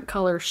different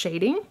color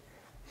shading.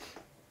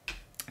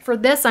 For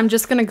this, I'm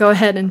just gonna go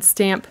ahead and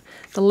stamp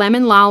the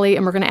Lemon Lolly,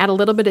 and we're gonna add a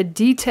little bit of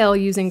detail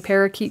using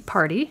Parakeet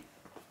Party.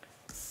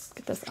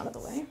 Get this out of the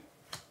way.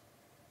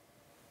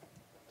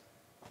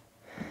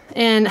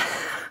 And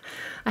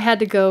I had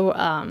to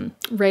go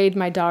raid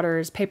my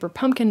daughter's paper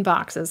pumpkin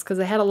boxes because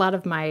I had a lot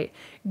of my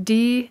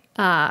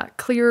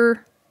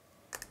clear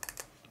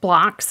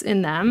blocks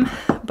in them,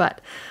 but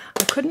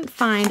I couldn't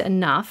find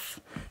enough.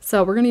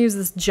 So we're going to use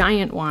this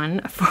giant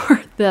one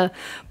for the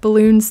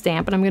balloon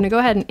stamp, and I'm going to go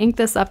ahead and ink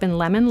this up in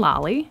Lemon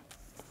Lolly.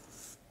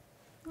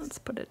 Let's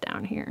put it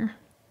down here.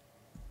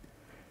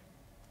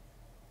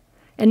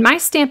 And my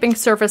stamping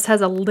surface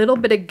has a little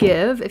bit of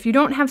give. If you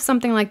don't have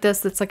something like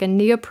this that's like a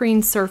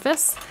neoprene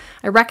surface,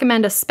 I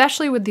recommend,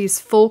 especially with these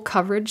full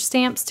coverage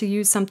stamps, to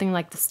use something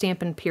like the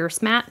Stampin'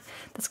 Pierce mat.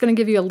 That's going to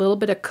give you a little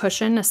bit of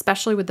cushion,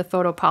 especially with the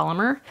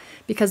photopolymer,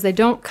 because they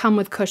don't come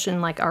with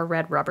cushion like our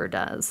red rubber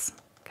does.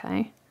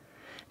 Okay.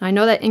 Now I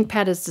know that ink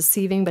pad is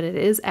deceiving, but it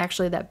is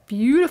actually that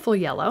beautiful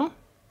yellow.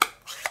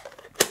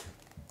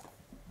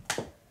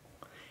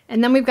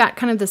 And then we've got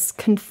kind of this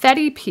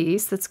confetti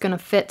piece that's going to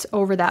fit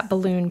over that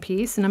balloon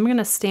piece, and I'm going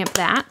to stamp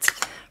that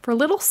for a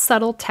little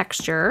subtle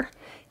texture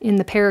in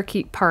the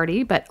Parakeet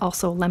Party, but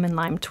also Lemon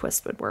Lime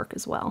Twist would work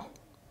as well.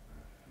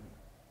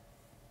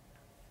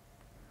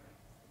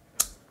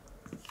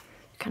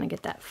 kind of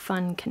get that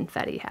fun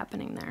confetti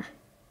happening there.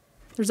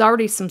 There's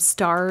already some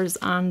stars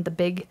on the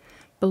big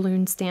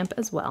balloon stamp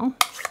as well.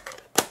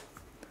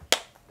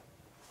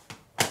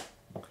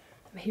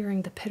 I'm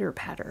hearing the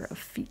pitter-patter of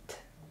feet.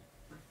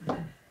 All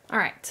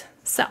right,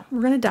 so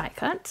we're going to die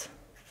cut.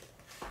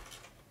 So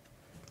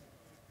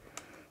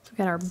we've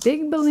got our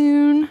big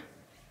balloon, and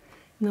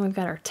then we've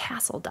got our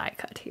tassel die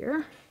cut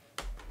here.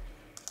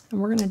 And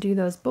we're going to do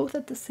those both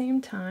at the same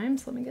time.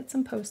 So let me get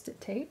some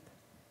Post-it tape.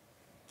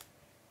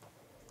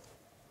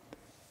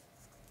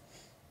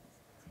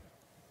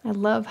 I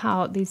love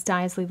how these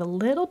dies leave a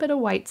little bit of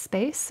white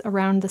space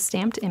around the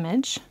stamped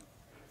image.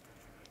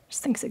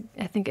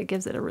 I think it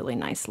gives it a really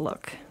nice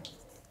look.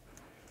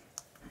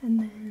 And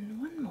then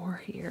one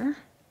more here.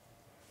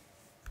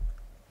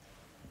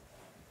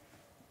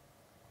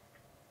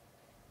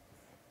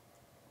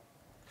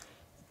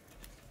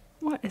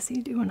 What is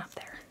he doing up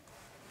there?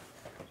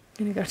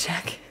 I'm gonna go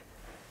check.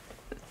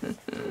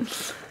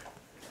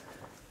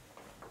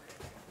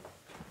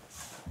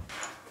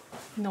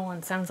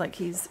 Nolan sounds like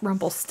he's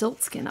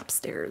Rumpelstiltskin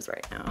upstairs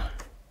right now.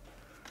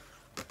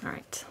 All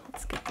right,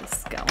 let's get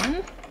this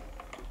going.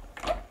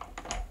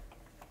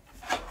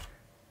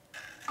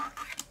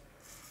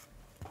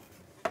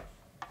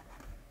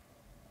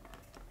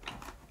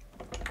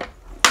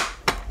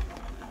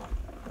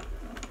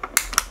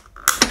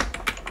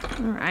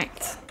 All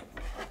right.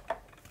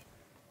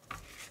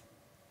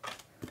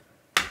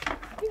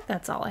 I think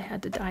that's all I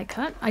had to die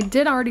cut. I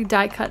did already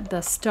die cut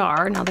the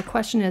star. Now the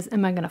question is,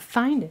 am I going to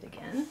find it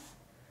again?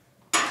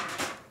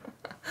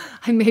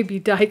 I may be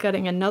die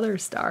cutting another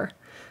star.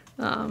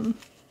 All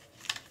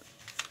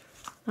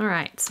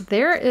right, so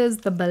there is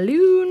the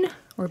balloon,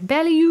 or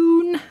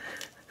balloon,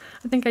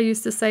 I think I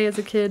used to say as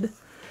a kid.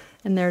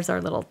 And there's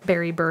our little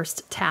berry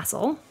burst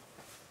tassel.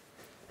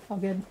 All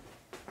good.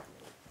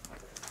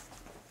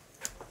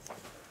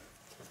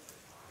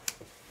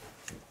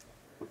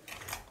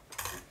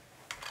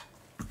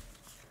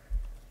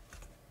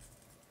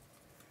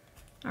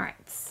 All right,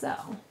 so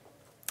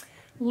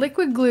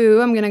liquid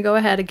glue, I'm gonna go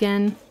ahead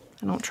again.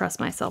 I don't trust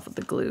myself with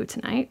the glue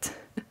tonight.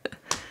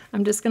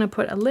 I'm just gonna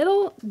put a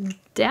little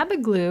dab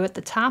of glue at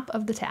the top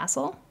of the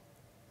tassel.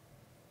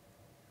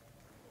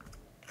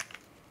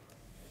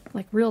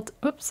 Like real,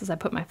 oops, as I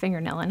put my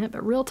fingernail in it,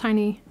 but real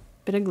tiny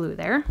bit of glue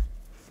there.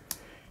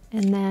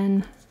 And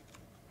then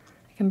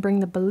I can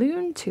bring the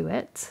balloon to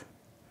it.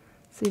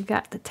 So you've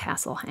got the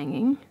tassel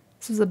hanging.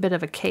 This is a bit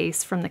of a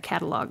case from the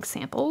catalog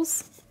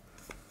samples.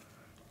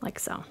 Like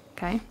so,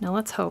 okay? Now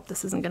let's hope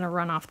this isn't gonna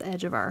run off the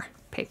edge of our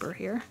paper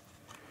here.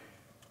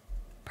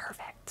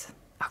 Perfect,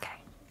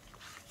 okay.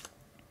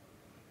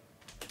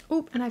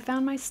 Oop, and I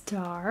found my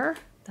star.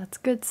 That's a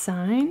good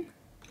sign.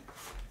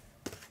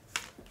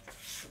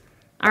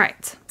 All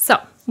right, so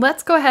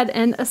let's go ahead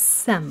and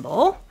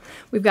assemble.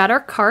 We've got our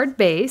card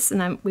base, and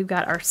then we've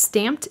got our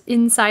stamped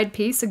inside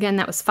piece. Again,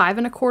 that was 5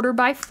 1/4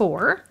 by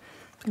 4.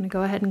 I'm gonna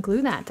go ahead and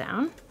glue that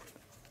down.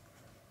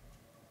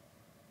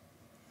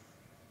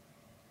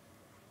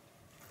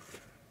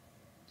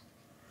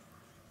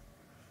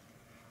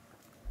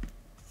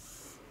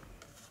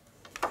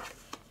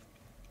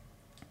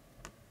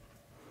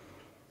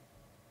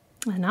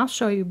 And I'll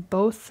show you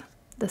both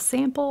the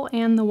sample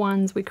and the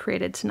ones we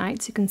created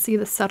tonight so you can see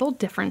the subtle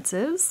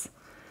differences.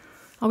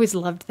 Always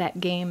loved that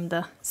game,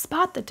 the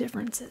spot the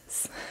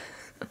differences.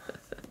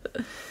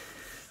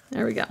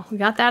 There we go. We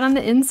got that on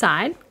the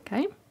inside,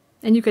 okay?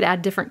 And you could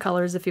add different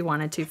colors if you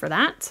wanted to for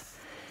that.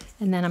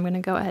 And then I'm going to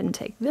go ahead and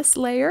take this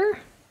layer.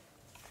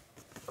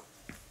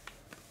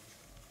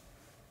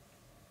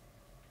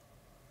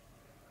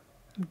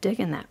 I'm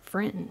digging that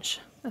fringe.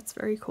 That's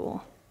very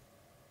cool.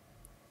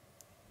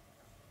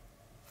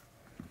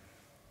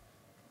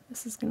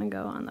 This is going to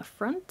go on the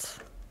front.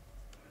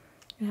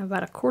 You have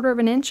about 1/4 of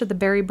an inch of the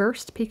berry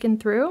burst peeking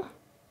through.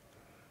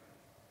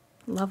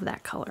 Love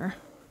that color.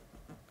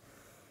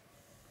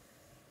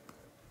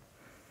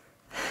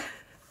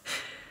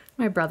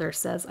 My brother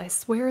says, I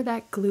swear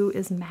that glue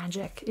is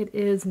magic. It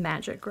is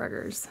magic,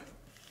 Gruggers.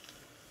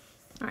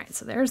 All right,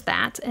 so there's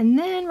that. And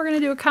then we're going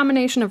to do a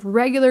combination of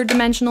regular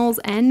dimensionals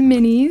and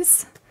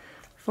minis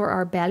for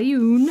our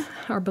balloon,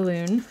 our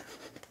balloon.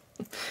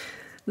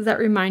 Does that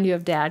remind you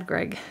of Dad,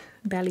 Greg?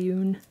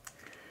 Balloon.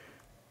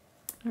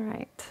 All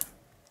right.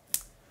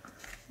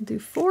 Do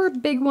 4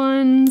 big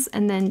ones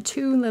and then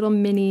 2 little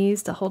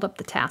minis to hold up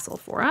the tassel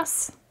for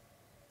us.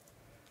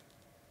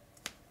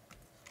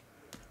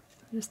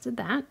 Just did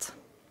that.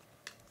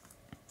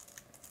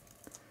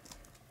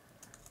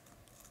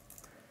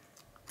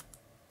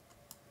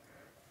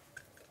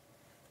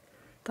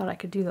 Thought I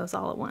could do those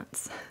all at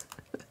once.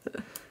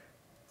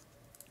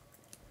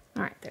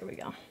 All right, there we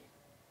go.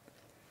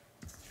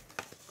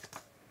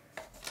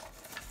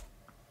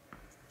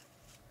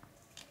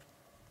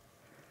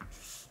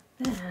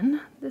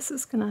 Then this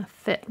is gonna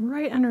fit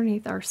right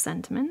underneath our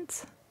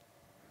sentiment.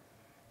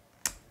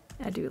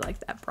 I do like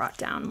that brought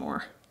down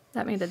more.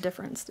 That made a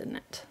difference, didn't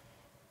it?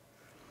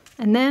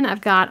 And then I've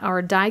got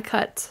our die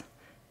cut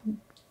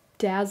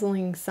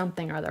dazzling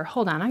something or other.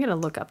 Hold on, I gotta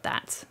look up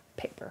that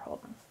paper, hold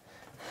on.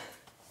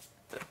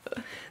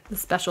 The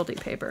specialty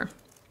paper.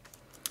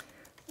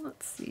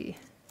 Let's see.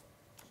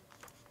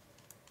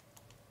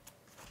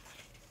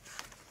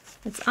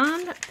 It's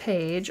on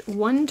page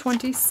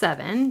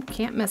 127.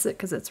 Can't miss it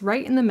because it's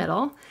right in the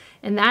middle.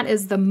 And that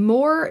is the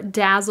More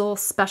Dazzle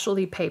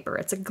specialty paper.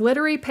 It's a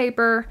glittery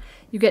paper.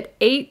 You get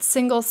 8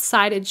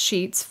 single-sided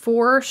sheets,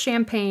 4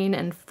 champagne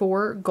and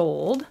 4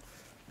 gold.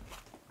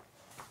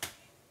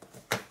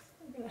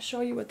 I'm going to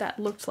show you what that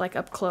looked like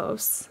up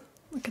close.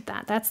 Look at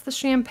that. That's the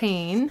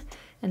champagne,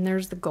 and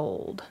there's the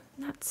gold.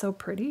 Isn't that so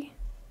pretty?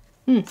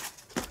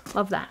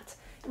 Love that.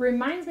 It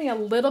reminds me a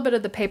little bit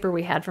of the paper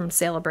we had from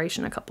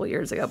Celebration a couple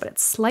years ago, but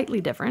it's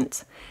slightly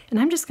different. And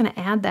I'm just going to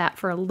add that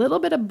for a little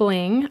bit of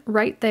bling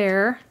right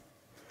there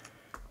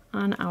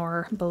on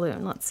our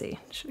balloon. Let's see.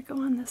 Should it go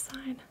on this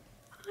side?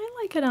 I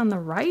like it on the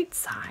right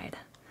side.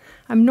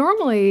 I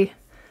normally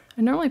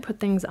put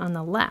things on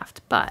the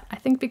left, but I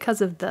think because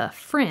of the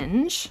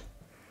fringe,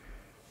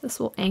 this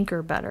will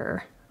anchor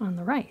better on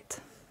the right.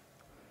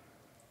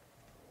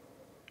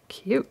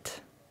 Cute.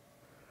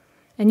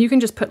 And you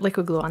can just put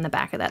liquid glue on the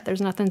back of that.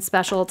 There's nothing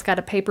special. It's got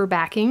a paper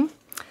backing.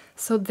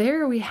 So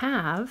there we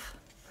have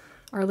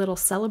our little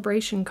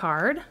celebration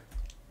card.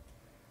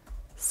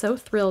 So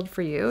thrilled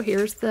for you.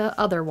 Here's the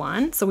other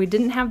one. So we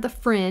didn't have the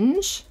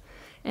fringe.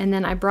 And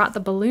then I brought the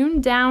balloon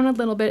down a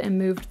little bit and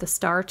moved the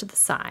star to the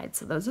side.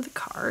 So those are the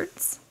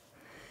cards.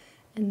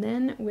 And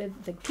then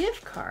with the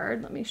gift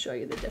card, let me show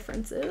you the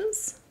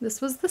differences.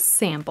 This was the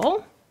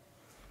sample.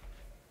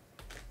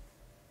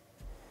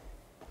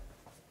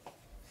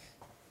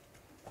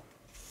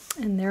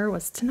 And there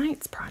was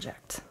tonight's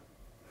project.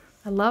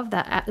 I love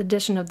that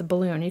addition of the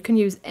balloon. You can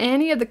use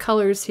any of the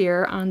colors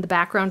here on the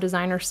Background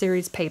Designer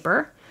Series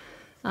paper,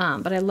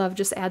 but I love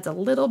just adds a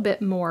little bit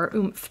more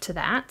oomph to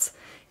that.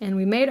 And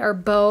we made our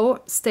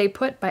bow stay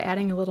put by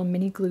adding a little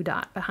mini glue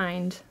dot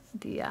behind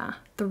the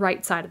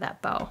right side of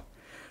that bow.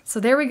 So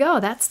there we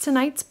go. That's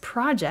tonight's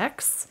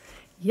projects.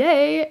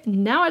 Yay!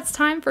 Now it's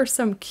time for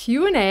some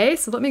Q&A.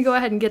 So let me go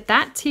ahead and get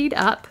that teed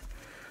up.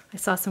 I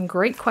saw some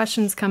great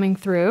questions coming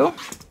through.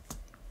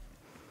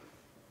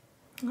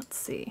 Let's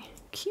see.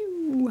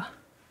 Q.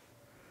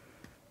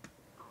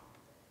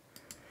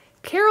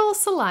 Carol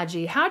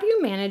Salaji, how do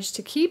you manage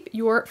to keep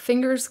your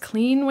fingers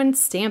clean when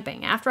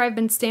stamping? After I've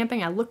been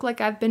stamping, I look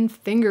like I've been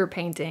finger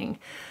painting.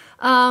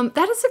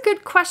 That is a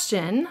good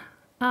question.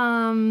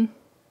 I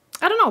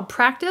don't know,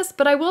 practice,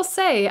 but I will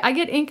say I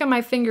get ink on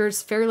my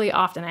fingers fairly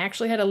often. I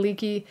actually had a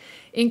leaky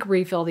ink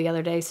refill the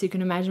other day, so you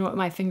can imagine what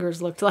my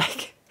fingers looked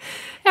like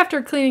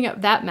after cleaning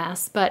up that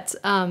mess. But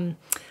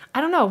I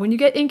don't know, when you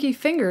get inky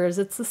fingers,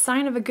 it's a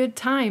sign of a good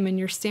time in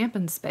your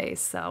stamping space.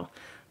 So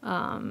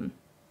I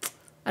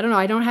don't know,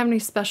 I don't have any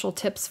special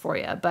tips for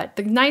you, but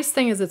the nice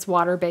thing is it's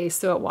water-based,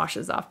 so it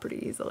washes off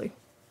pretty easily.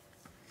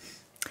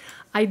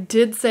 I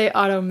did say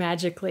auto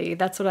magically.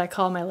 That's what I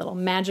call my little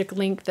magic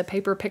link,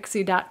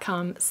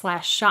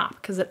 thepaperpixie.com/shop,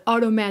 because it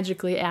auto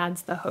magically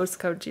adds the host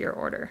code to your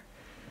order.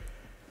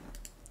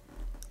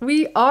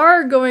 We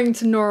are going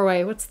to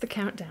Norway. What's the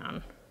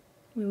countdown?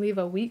 We leave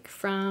a week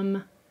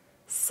from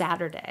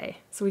Saturday,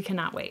 so we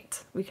cannot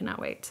wait. We cannot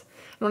wait.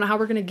 I don't know how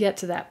we're going to get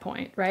to that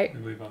point, right? We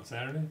leave on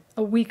Saturday?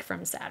 A week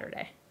from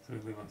Saturday. So we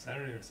leave on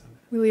Saturday or Sunday?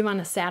 We leave on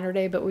a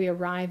Saturday, but we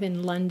arrive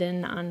in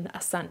London on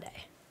a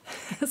Sunday.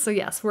 So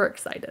yes, we're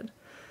excited.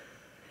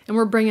 And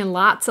we're bringing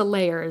lots of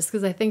layers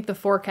because I think the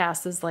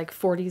forecast is like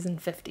 40s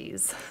and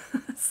 50s.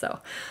 So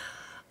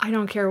I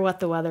don't care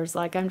what the weather's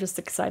like. I'm just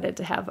excited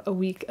to have a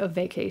week of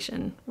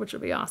vacation, which will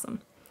be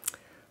awesome.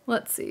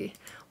 Let's see.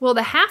 Will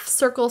the half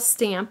circle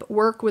stamp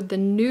work with the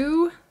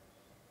new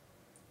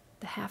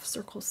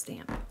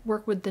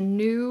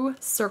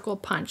circle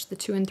punch, the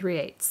 2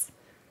 3/8?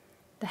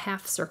 The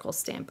half circle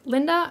stamp.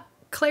 Linda,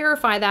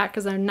 clarify that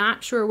because I'm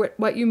not sure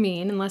what you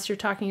mean unless you're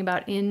talking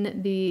about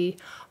in the,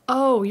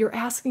 oh, you're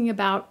asking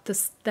about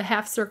the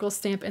half circle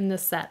stamp in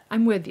this set.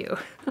 I'm with you.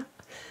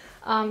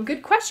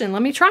 Good question.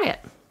 Let me try it.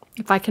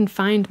 If I can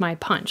find my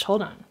punch.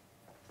 Hold on.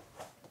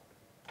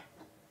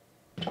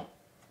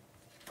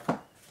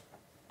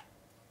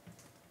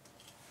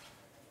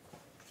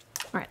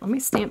 All right, let me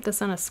stamp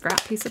this on a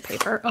scrap piece of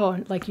paper.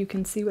 Oh, like you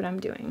can see what I'm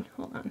doing.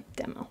 Hold on,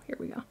 demo, here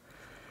we go.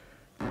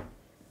 I'm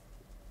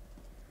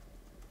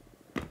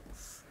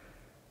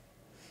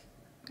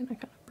gonna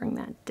kind of bring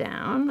that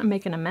down. I'm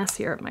making a mess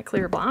here of my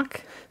clear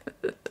block.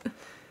 Let's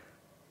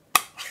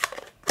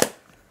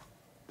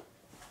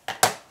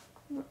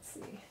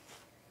see.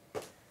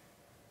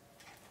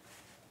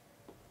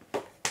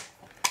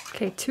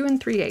 Okay, 2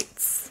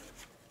 3/8.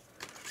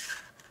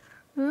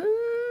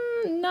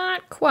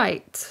 Not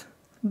quite.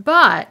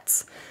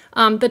 But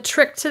the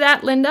trick to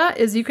that, Linda,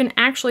 is you can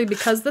actually,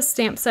 because the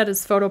stamp set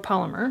is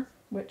photopolymer,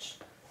 which,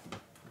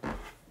 let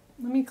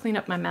me clean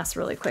up my mess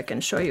really quick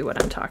and show you what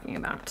I'm talking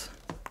about.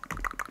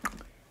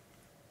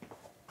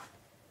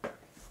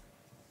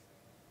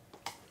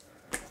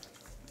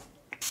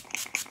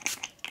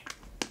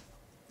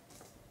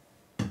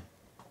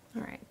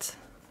 All right.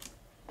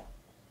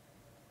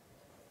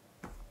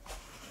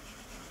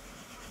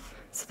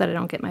 So that I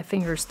don't get my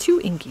fingers too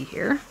inky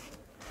here.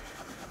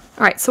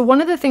 All right, so one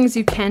of the things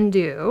you can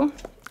do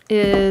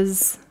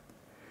is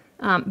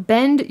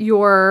bend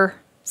your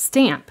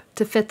stamp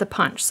to fit the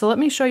punch. So let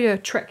me show you a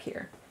trick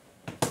here.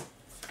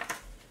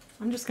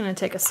 I'm just going to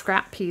take a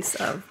scrap piece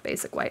of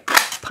basic white,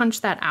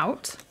 punch that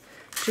out,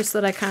 just so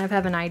that I kind of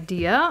have an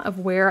idea of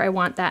where I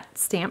want that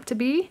stamp to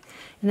be.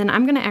 And then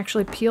I'm going to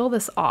actually peel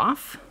this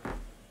off.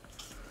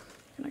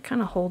 I'm going to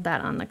kind of hold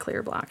that on the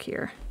clear block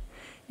here.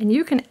 And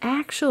you can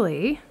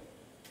actually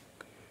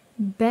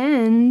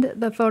bend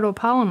the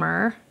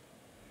photopolymer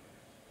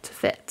to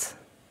fit.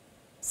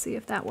 See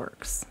if that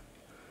works.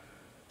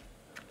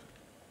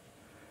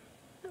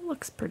 It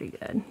looks pretty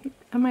good.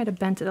 I might have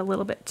bent it a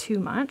little bit too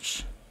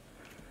much.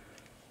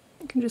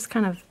 You can just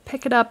kind of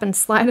pick it up and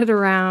slide it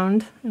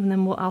around, and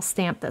then I'll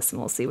stamp this and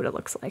we'll see what it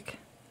looks like.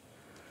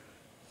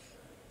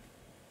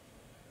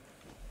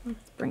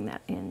 Let's bring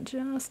that in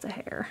just a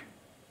hair,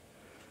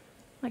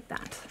 like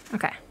that.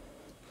 Okay.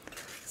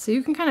 So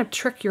you can kind of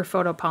trick your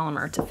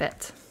photopolymer to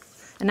fit.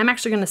 And I'm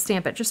actually going to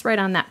stamp it just right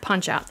on that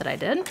punch out that I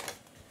did.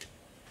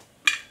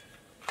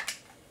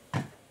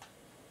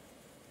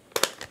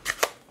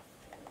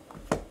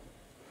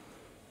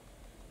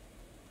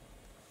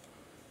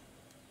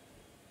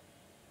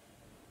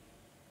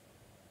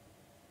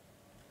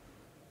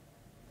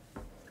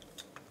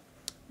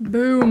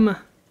 Boom.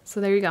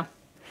 So there you go.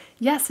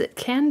 Yes, it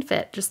can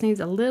fit, just needs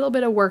a little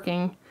bit of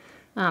working,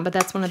 but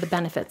that's one of the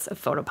benefits of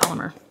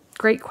photopolymer.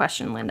 Great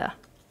question, Linda.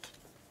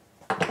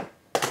 All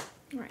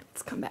right,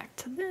 let's come back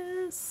to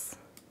this.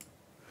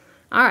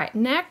 All right,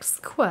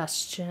 next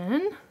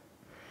question.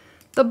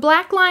 The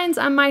black lines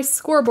on my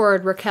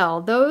scoreboard,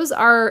 Raquel, those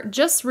are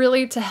just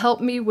really to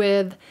help me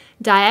with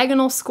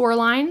diagonal score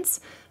lines.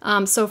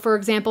 So for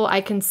example,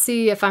 I can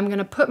see if I'm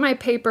gonna put my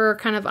paper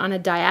kind of on a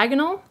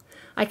diagonal,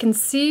 I can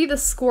see the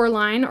score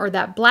line or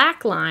that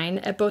black line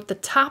at both the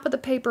top of the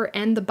paper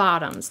and the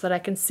bottom, so that I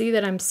can see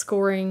that I'm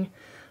scoring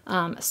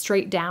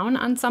straight down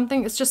on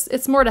something.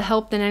 It's more to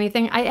help than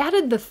anything. I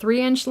added the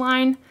 3-inch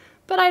line,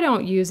 but I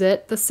don't use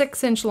it. The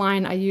 6-inch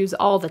line I use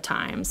all the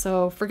time,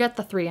 so forget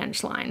the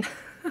 3-inch line.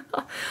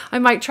 I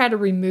might try to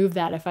remove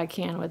that if I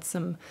can with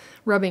some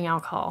rubbing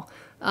alcohol.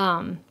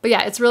 But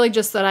yeah, it's really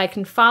just that I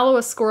can follow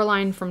a score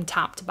line from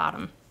top to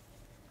bottom.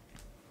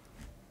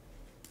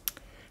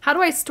 How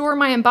do I store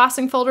my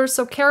embossing folders?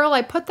 So Carol,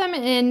 I put them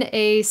in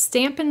a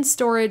Stampin'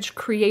 Storage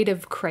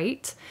Creative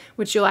Crate,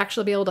 which you'll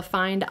actually be able to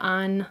find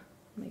on,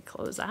 let me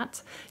close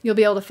that. You'll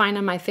be able to find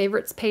on my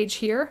favorites page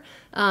here.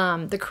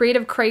 The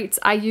Creative Crates,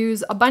 I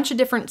use a bunch of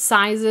different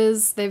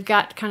sizes. They've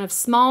got kind of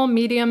small,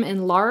 medium,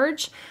 and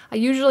large. I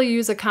usually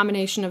use a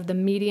combination of the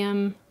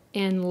medium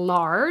and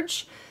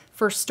large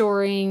for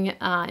storing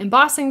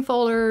embossing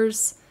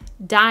folders,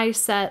 die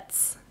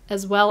sets,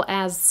 as well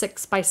as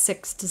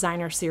 6x6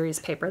 designer series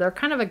paper. They're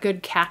kind of a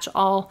good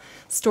catch-all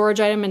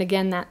storage item, and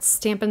again, that's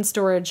Stampin'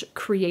 Storage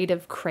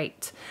Creative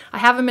Crate. I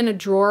have them in a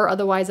drawer,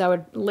 otherwise I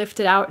would lift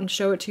it out and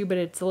show it to you, but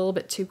it's a little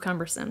bit too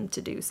cumbersome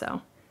to do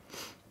so.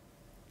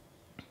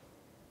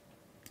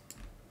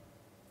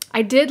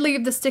 I did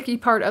leave the sticky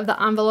part of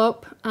the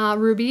envelope,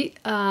 Ruby,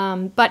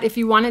 but if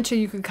you wanted to,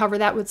 you could cover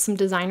that with some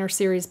designer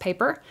series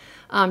paper,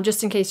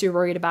 just in case you're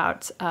worried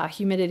about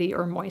humidity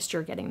or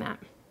moisture getting that.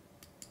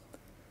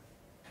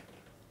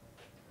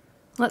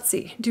 Let's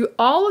see, do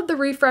all of the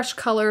refresh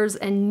colors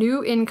and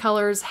new in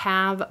colors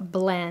have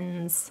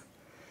blends?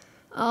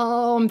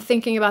 Oh, I'm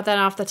thinking about that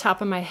off the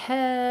top of my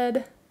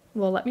head.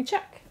 Well, let me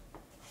check.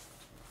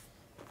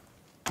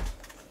 Let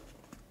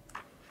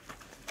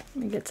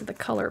me get to the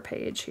color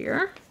page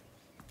here,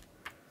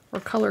 or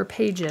color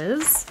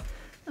pages.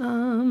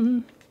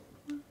 1,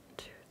 2,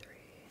 3,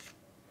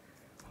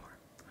 4,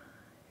 5.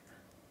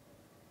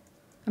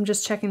 I'm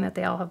just checking that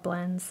they all have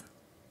blends.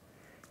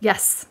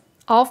 Yes.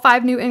 All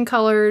 5 new in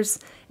colors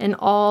and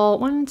all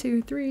 1,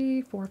 2,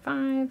 3, 4,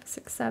 5,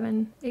 6,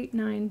 7, 8,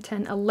 9,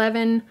 10,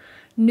 11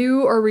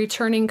 new or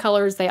returning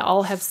colors. They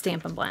all have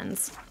Stampin'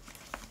 Blends.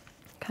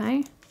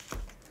 Okay.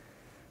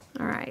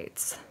 All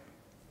right.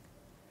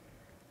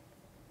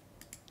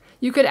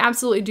 You could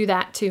absolutely do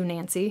that too,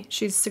 Nancy.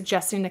 She's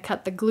suggesting to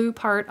cut the glue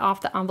part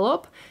off the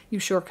envelope. You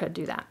sure could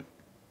do that.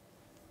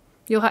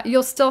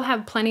 You'll still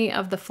have plenty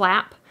of the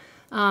flap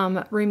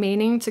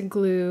remaining to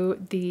glue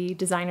the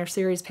designer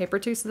series paper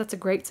to, so that's a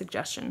great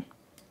suggestion.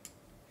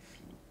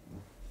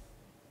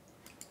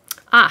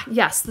 Ah,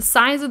 yes, the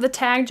size of the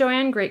tag,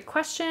 Joanne, great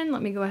question.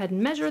 Let me go ahead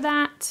and measure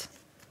that.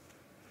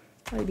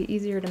 Probably be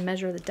easier to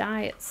measure the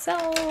die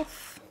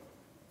itself.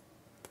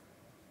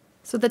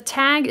 So the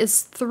tag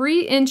is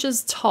 3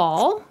 inches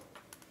tall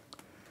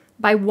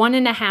by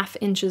 1.5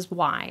 inches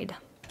wide.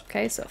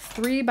 Okay, so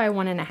 3 by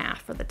 1.5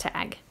 for the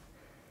tag.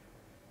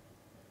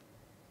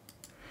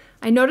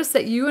 I noticed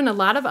that you and a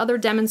lot of other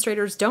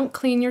demonstrators don't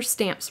clean your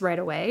stamps right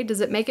away.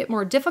 Does it make it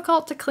more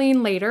difficult to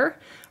clean later,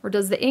 or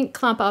does the ink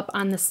clump up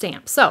on the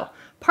stamp? So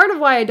part of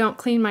why I don't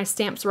clean my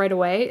stamps right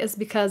away is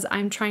because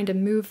I'm trying to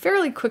move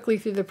fairly quickly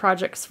through the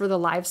projects for the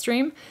live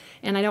stream,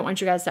 and I don't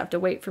want you guys to have to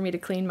wait for me to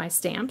clean my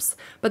stamps.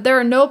 But there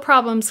are no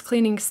problems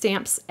cleaning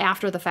stamps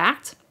after the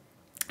fact.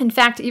 In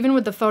fact, even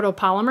with the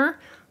photopolymer,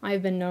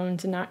 I've been known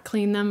to not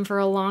clean them for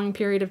a long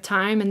period of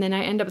time, and then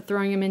I end up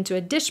throwing them into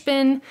a dish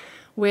bin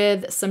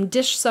with some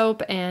dish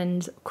soap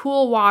and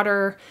cool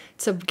water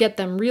to get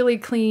them really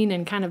clean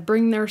and kind of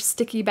bring their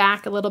sticky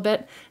back a little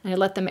bit. And I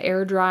let them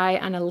air dry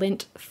on a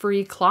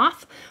lint-free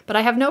cloth. But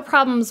I have no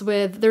problems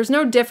with, there's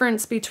no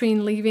difference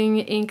between leaving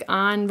ink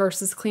on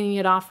versus cleaning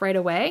it off right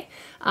away.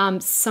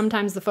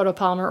 Sometimes the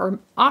photopolymer, or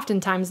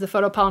oftentimes the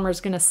photopolymer is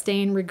going to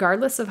stain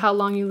regardless of how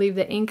long you leave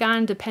the ink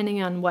on,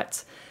 depending on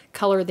what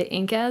color the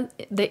ink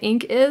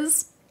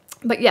is.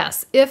 But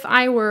yes, if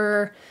I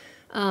were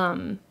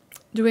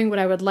doing what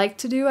I would like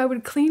to do, I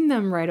would clean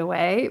them right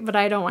away, but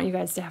I don't want you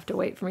guys to have to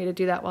wait for me to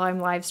do that while I'm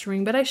live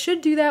streaming, but I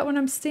should do that when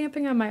I'm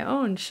stamping on my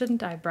own,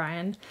 shouldn't I,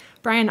 Brian?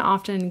 Brian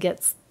often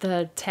gets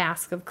the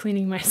task of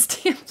cleaning my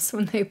stamps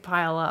when they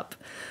pile up.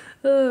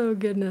 Oh,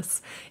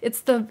 goodness.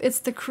 It's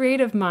the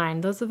creative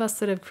mind. Those of us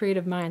that have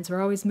creative minds,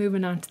 we're always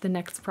moving on to the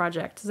next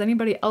project. Does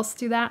anybody else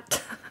do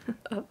that?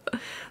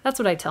 That's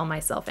what I tell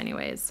myself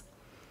anyways.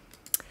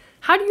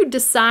 How do you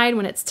decide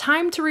when it's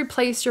time to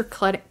replace your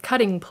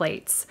cutting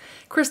plates?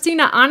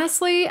 Christina,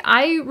 honestly,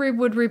 I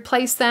would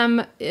replace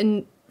them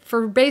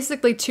for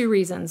basically two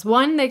reasons.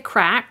 One, they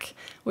crack,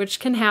 which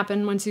can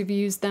happen once you've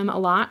used them a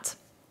lot.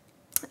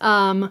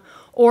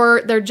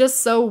 Or they're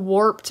just so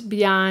warped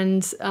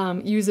beyond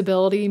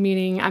usability,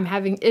 meaning I'm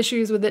having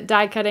issues with it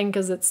die cutting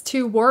because it's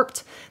too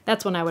warped.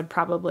 That's when I would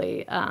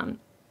probably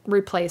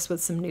replace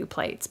with some new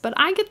plates. But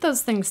I get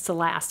those things to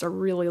last a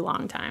really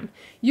long time.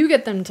 You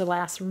get them to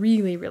last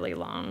really, really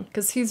long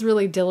because he's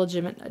really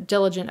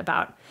diligent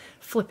about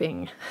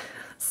flipping.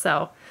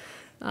 So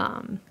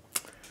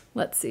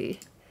let's see.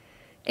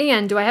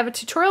 And do I have a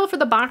tutorial for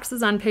the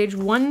boxes on page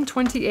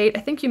 128? I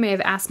think you may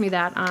have asked me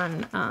that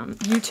on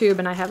YouTube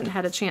and I haven't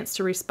had a chance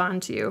to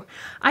respond to you.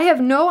 I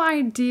have no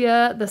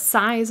idea the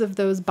size of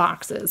those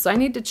boxes, so I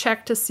need to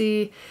check to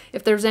see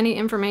if there's any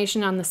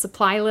information on the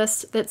supply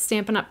list that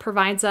Stampin' Up!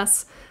 Provides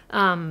us.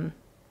 And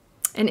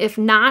if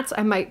not,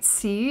 I might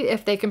see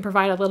if they can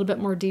provide a little bit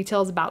more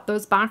details about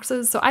those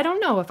boxes. So I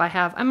don't know if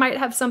I might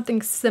have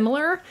something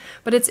similar,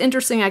 but it's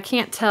interesting. I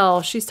can't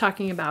tell. She's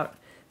talking about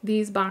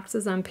these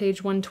boxes on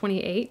page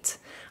 128.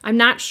 I'm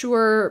not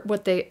sure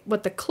what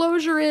the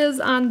closure is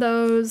on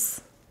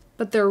those,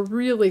 but they're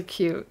really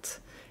cute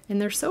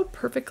and they're so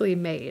perfectly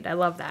made. I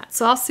love that.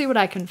 So I'll see what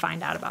I can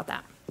find out about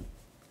that.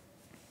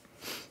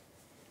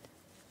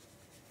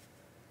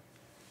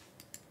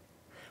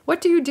 What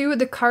do you do with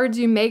the cards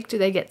you make? Do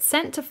they get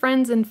sent to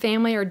friends and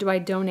family or do I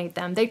donate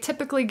them? They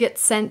typically get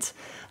sent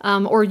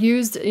or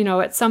used,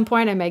 at some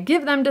point I may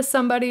give them to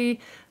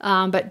somebody,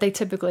 but they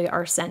typically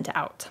are sent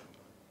out.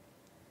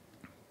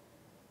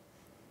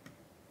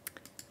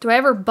 Do I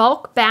ever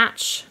bulk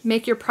batch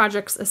make your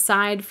projects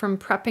aside from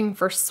prepping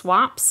for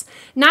swaps?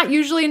 Not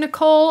usually,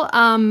 Nicole,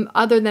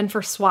 other than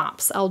for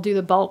swaps. I'll do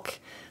the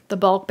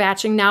bulk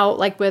batching. Now,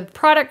 like with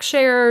product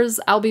shares,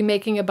 I'll be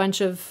making a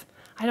bunch of,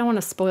 I don't want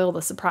to spoil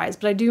the surprise,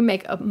 but I do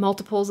make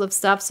multiples of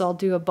stuff, so I'll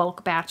do a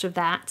bulk batch of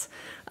that.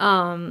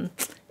 And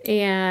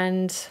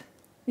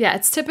yeah,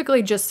 it's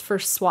typically just for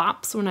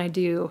swaps when I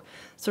do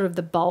sort of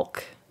the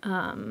bulk.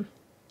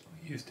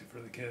 Used to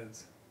for the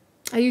kids.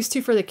 I used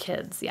to for the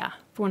kids, yeah,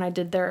 for when I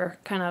did their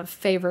kind of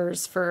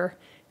favors for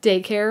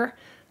daycare.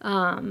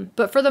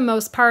 But for the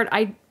most part,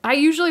 I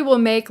usually will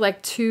make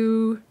like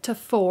 2 to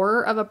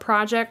 4 of a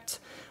project,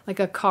 like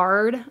a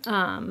card,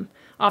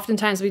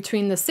 oftentimes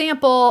between the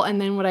sample and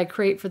then what I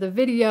create for the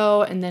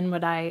video and then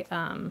what I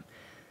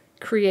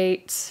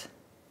create.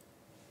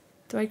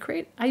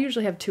 I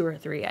usually have 2 or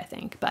 3, I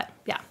think, but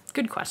yeah,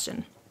 good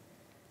question.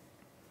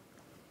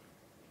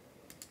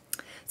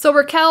 So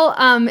Raquel,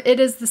 it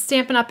is the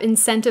Stampin' Up!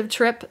 Incentive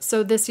trip.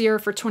 So this year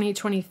for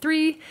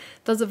 2023,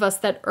 those of us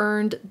that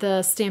earned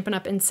the Stampin'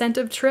 Up!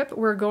 Incentive trip,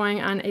 we're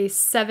going on a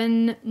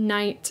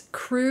 7-night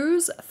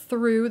cruise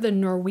through the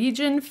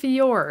Norwegian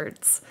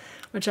fjords,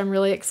 which I'm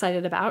really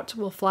excited about.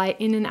 We'll fly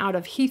in and out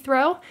of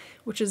Heathrow,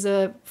 which is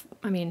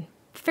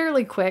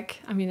fairly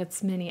quick.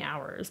 It's many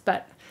hours,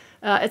 but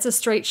it's a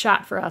straight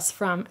shot for us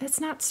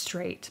it's not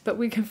straight, but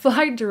we can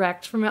fly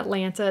direct from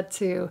Atlanta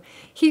to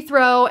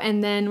Heathrow,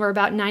 and then we're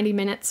about 90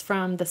 minutes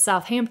from the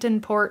Southampton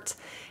port,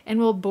 and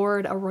we'll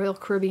board a Royal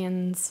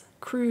Caribbean's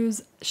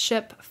cruise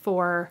ship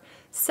for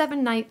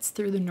 7 nights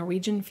through the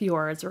Norwegian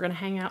fjords. We're going to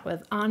hang out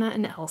with Anna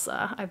and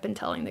Elsa, I've been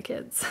telling the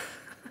kids.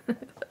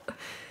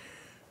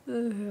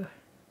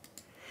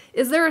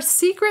 Is there a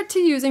secret to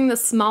using the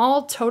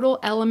small Total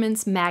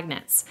Elements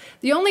magnets?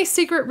 The only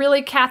secret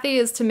really, Kathy,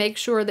 is to make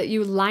sure that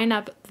you line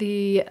up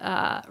the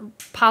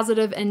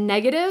positive and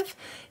negative,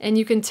 and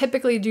you can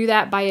typically do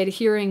that by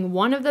adhering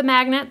one of the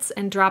magnets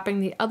and dropping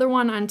the other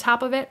one on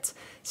top of it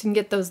so you can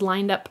get those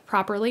lined up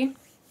properly.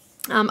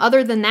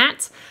 Other than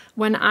that,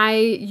 when I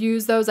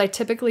use those, I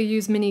typically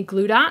use mini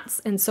glue dots,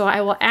 and so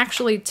I will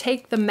actually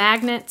take the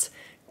magnet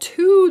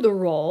to the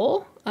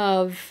roll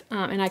of,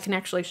 and I can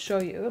actually show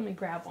you. Let me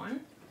grab one.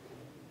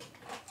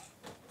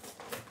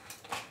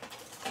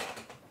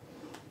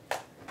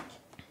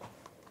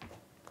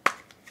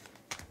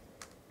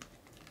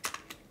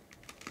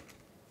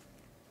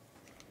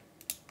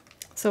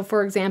 So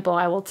for example,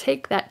 I will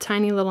take that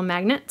tiny little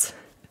magnet,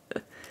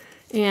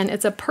 and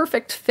it's a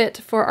perfect fit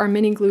for our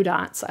mini glue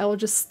dots. I will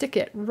just stick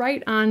it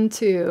right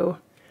onto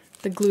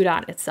the glue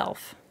dot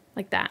itself,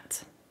 like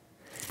that.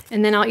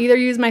 And then I'll either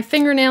use my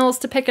fingernails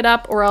to pick it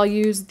up, or I'll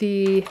use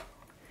take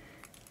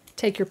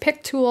your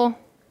pick tool,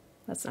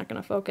 that's not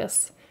gonna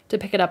focus, to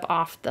pick it up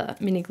off the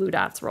mini glue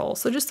dots roll.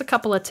 So just a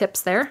couple of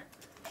tips there.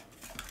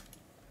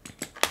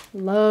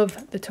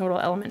 Love the Total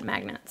Element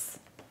magnets.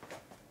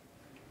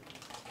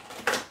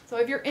 So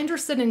if you're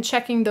interested in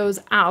checking those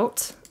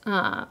out,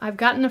 I've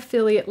got an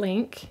affiliate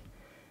link,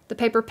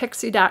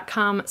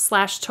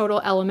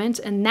 thepaperpixie.com/Total Element,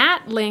 and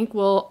that link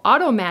will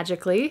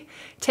auto-magically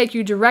take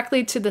you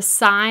directly to the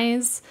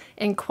size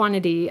and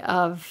quantity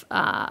of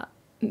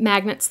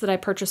magnets that I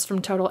purchased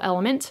from Total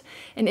Element.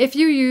 And if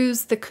you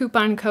use the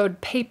coupon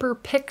code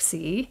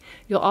PAPERPIXIE,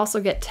 you'll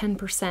also get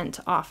 10%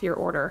 off your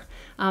order.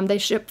 They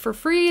ship for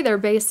free, they're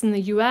based in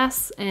the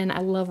US, and I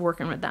love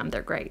working with them,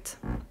 they're great.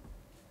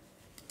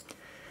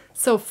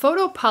 So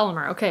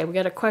photopolymer, okay, we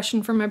got a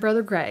question from my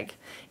brother Greg.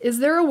 Is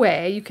there a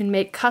way you can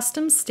make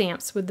custom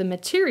stamps with the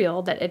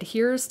material that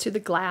adheres to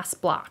the glass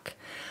block?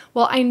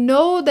 Well, I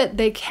know that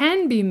they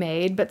can be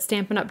made, but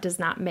Stampin' Up! Does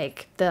not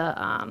make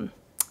the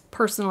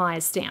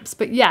personalized stamps.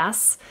 But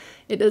yes,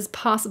 it is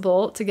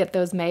possible to get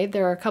those made.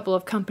 There are a couple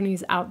of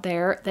companies out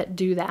there that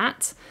do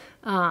that.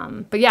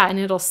 But yeah, and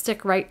it'll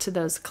stick right to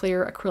those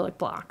clear acrylic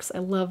blocks. I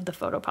love the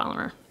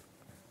photopolymer.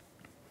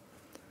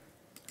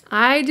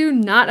 I do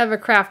not have a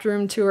craft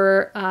room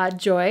tour,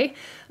 Joy.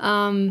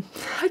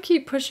 I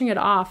keep pushing it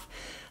off.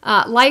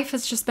 Life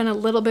has just been a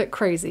little bit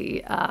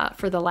crazy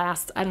for the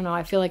last, I don't know,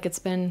 I feel like it's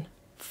been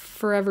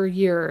forever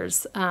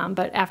years.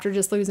 But after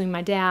just losing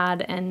my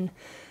dad and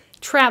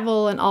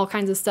travel and all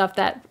kinds of stuff,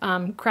 that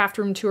craft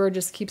room tour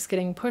just keeps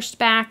getting pushed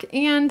back.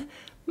 And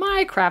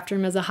my craft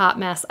room is a hot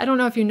mess. I don't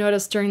know if you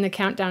noticed during the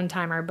countdown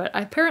timer, but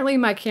apparently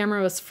my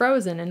camera was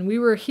frozen and we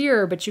were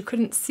here, but you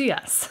couldn't see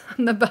us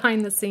on the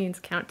behind the scenes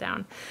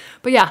countdown.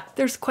 But yeah,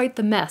 there's quite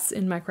the mess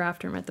in my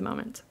craft room at the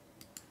moment.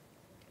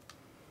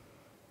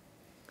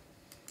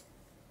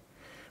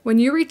 When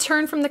you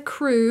return from the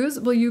cruise,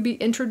 will you be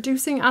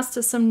introducing us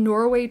to some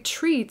Norway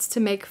treats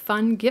to make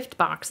fun gift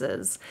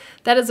boxes?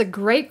 That is a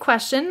great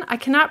question. I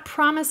cannot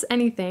promise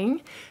anything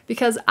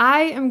because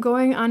I am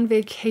going on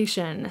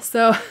vacation.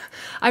 So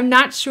I'm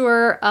not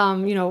sure,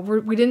 you know,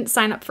 we didn't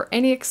sign up for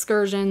any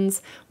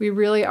excursions. We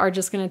really are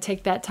just going to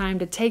take that time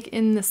to take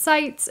in the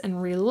sights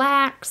and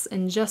relax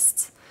and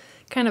just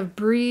kind of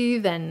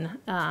breathe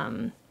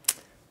and,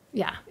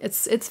 yeah,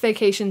 it's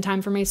vacation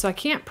time for me, so I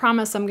can't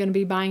promise I'm going to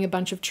be buying a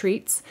bunch of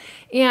treats.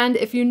 And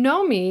if you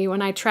know me,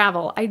 when I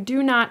travel, I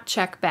do not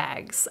check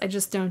bags. I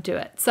just don't do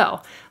it.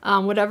 So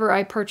whatever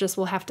I purchase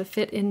will have to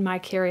fit in my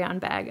carry-on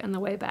bag on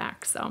the way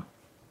back. So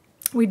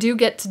we do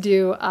get to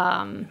do...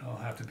 It'll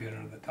have to be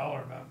under the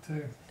dollar amount,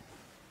 too.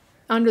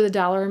 Under the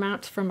dollar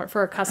amount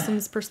for a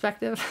customs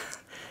perspective.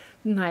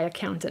 My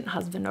accountant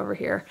husband over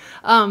here.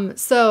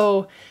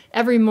 So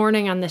every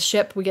morning on the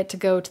ship, we get to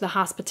go to the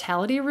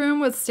hospitality room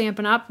with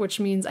Stampin' Up,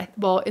 which means,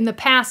 well, in the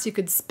past, you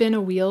could spin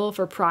a wheel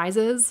for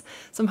prizes.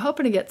 So I'm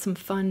hoping to get some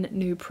fun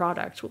new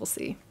product. We'll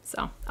see.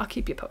 So I'll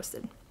keep you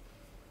posted.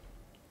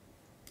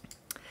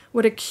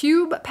 Would a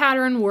cube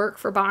pattern work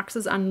for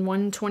boxes on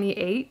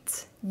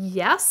 128?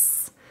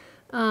 Yes.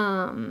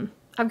 I've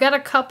got a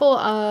couple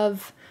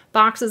of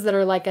boxes that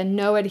are like a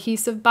no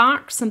adhesive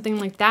box, something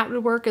like that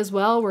would work as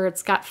well, where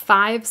it's got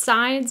 5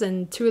 sides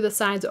and 2 of the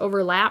sides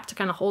overlap to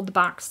kind of hold the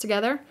box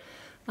together.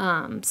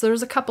 So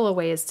there's a couple of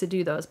ways to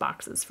do those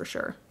boxes for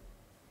sure.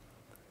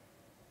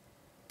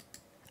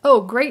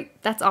 Oh,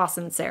 great. That's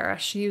awesome, Sarah.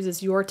 She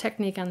uses your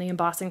technique on the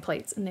embossing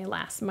plates and they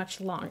last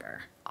much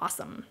longer.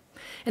 Awesome.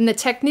 And the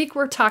technique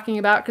we're talking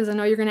about, because I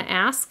know you're going to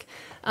ask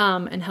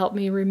and help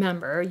me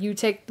remember, you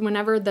take,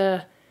 whenever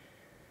the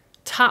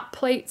top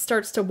plate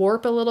starts to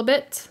warp a little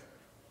bit,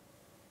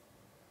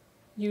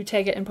 you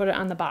take it and put it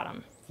on the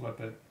bottom. Flip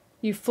it.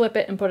 You flip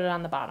it and put it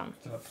on the bottom.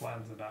 So it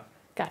flattens it out.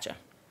 Gotcha.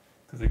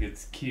 Because it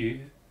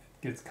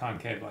gets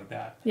concave like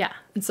that. Yeah.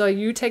 And so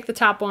you take the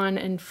top one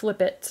and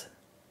flip it.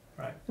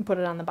 Right. And put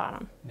it on the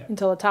bottom. Yep.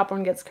 Until the top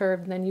one gets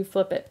curved, and then you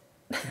flip it.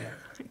 Yeah.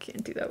 I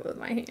can't do that with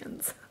my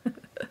hands.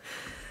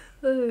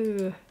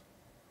 Ooh.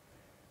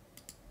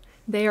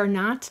 They are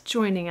not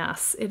joining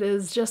us. It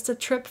is just a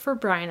trip for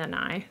Brian and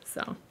I,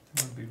 so...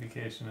 It would be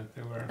vacation if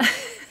they were.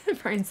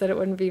 Brian said it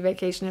wouldn't be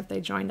vacation if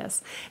they joined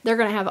us. They're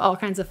going to have all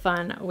kinds of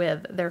fun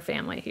with their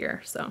family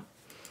here. So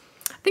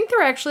I think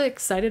they're actually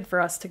excited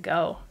for us to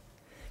go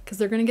because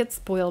they're going to get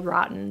spoiled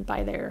rotten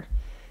by their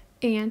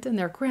aunt and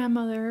their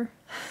grandmother.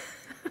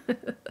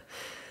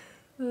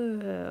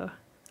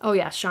 Oh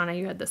yeah, Shauna,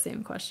 you had the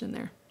same question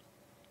there.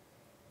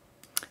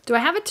 Do I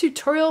have a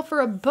tutorial for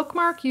a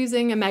bookmark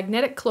using a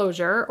magnetic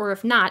closure, or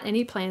if not,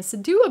 any plans to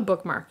do a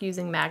bookmark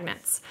using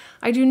magnets?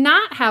 I do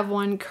not have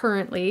one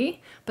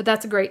currently, but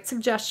that's a great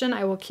suggestion.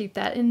 I will keep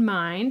that in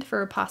mind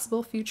for a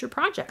possible future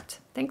project.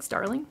 Thanks,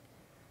 darling.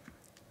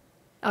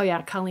 Oh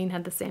yeah, Colleen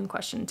had the same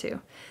question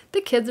too. The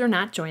kids are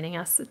not joining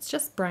us. It's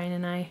just Brian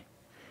and I.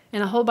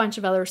 and a whole bunch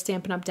of other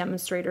Stampin' Up!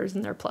 Demonstrators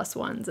and their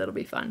 +1s. It'll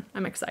be fun.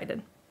 I'm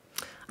excited.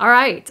 All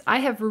right, I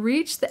have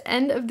reached the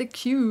end of the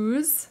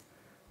cues.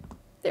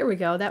 There we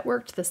go, that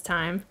worked this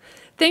time.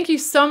 Thank you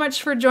so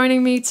much for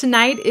joining me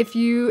tonight. If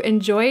you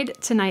enjoyed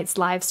tonight's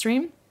live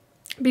stream,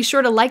 be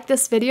sure to like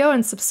this video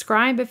and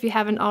subscribe if you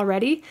haven't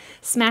already.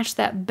 Smash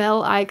that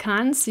bell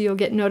icon so you'll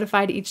get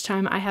notified each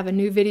time I have a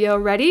new video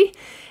ready.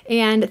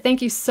 And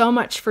thank you so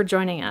much for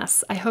joining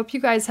us. I hope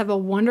you guys have a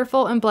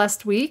wonderful and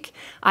blessed week.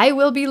 I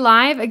will be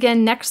live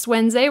again next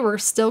Wednesday. We're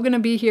still going to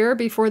be here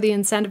before the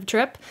incentive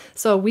trip.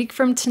 So a week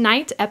from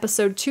tonight,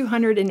 episode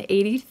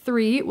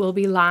 283 will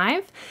be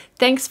live.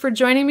 Thanks for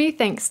joining me.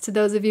 Thanks to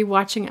those of you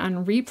watching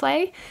on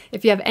replay.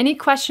 If you have any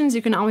questions,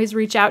 you can always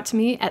reach out to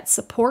me at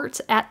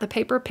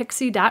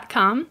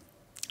support@thepaperpixie.com.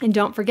 And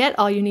don't forget,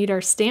 all you need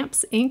are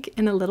stamps, ink,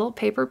 and a little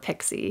paper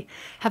pixie.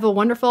 Have a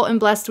wonderful and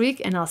blessed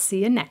week, and I'll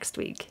see you next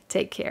week.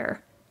 Take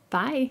care.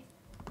 Bye.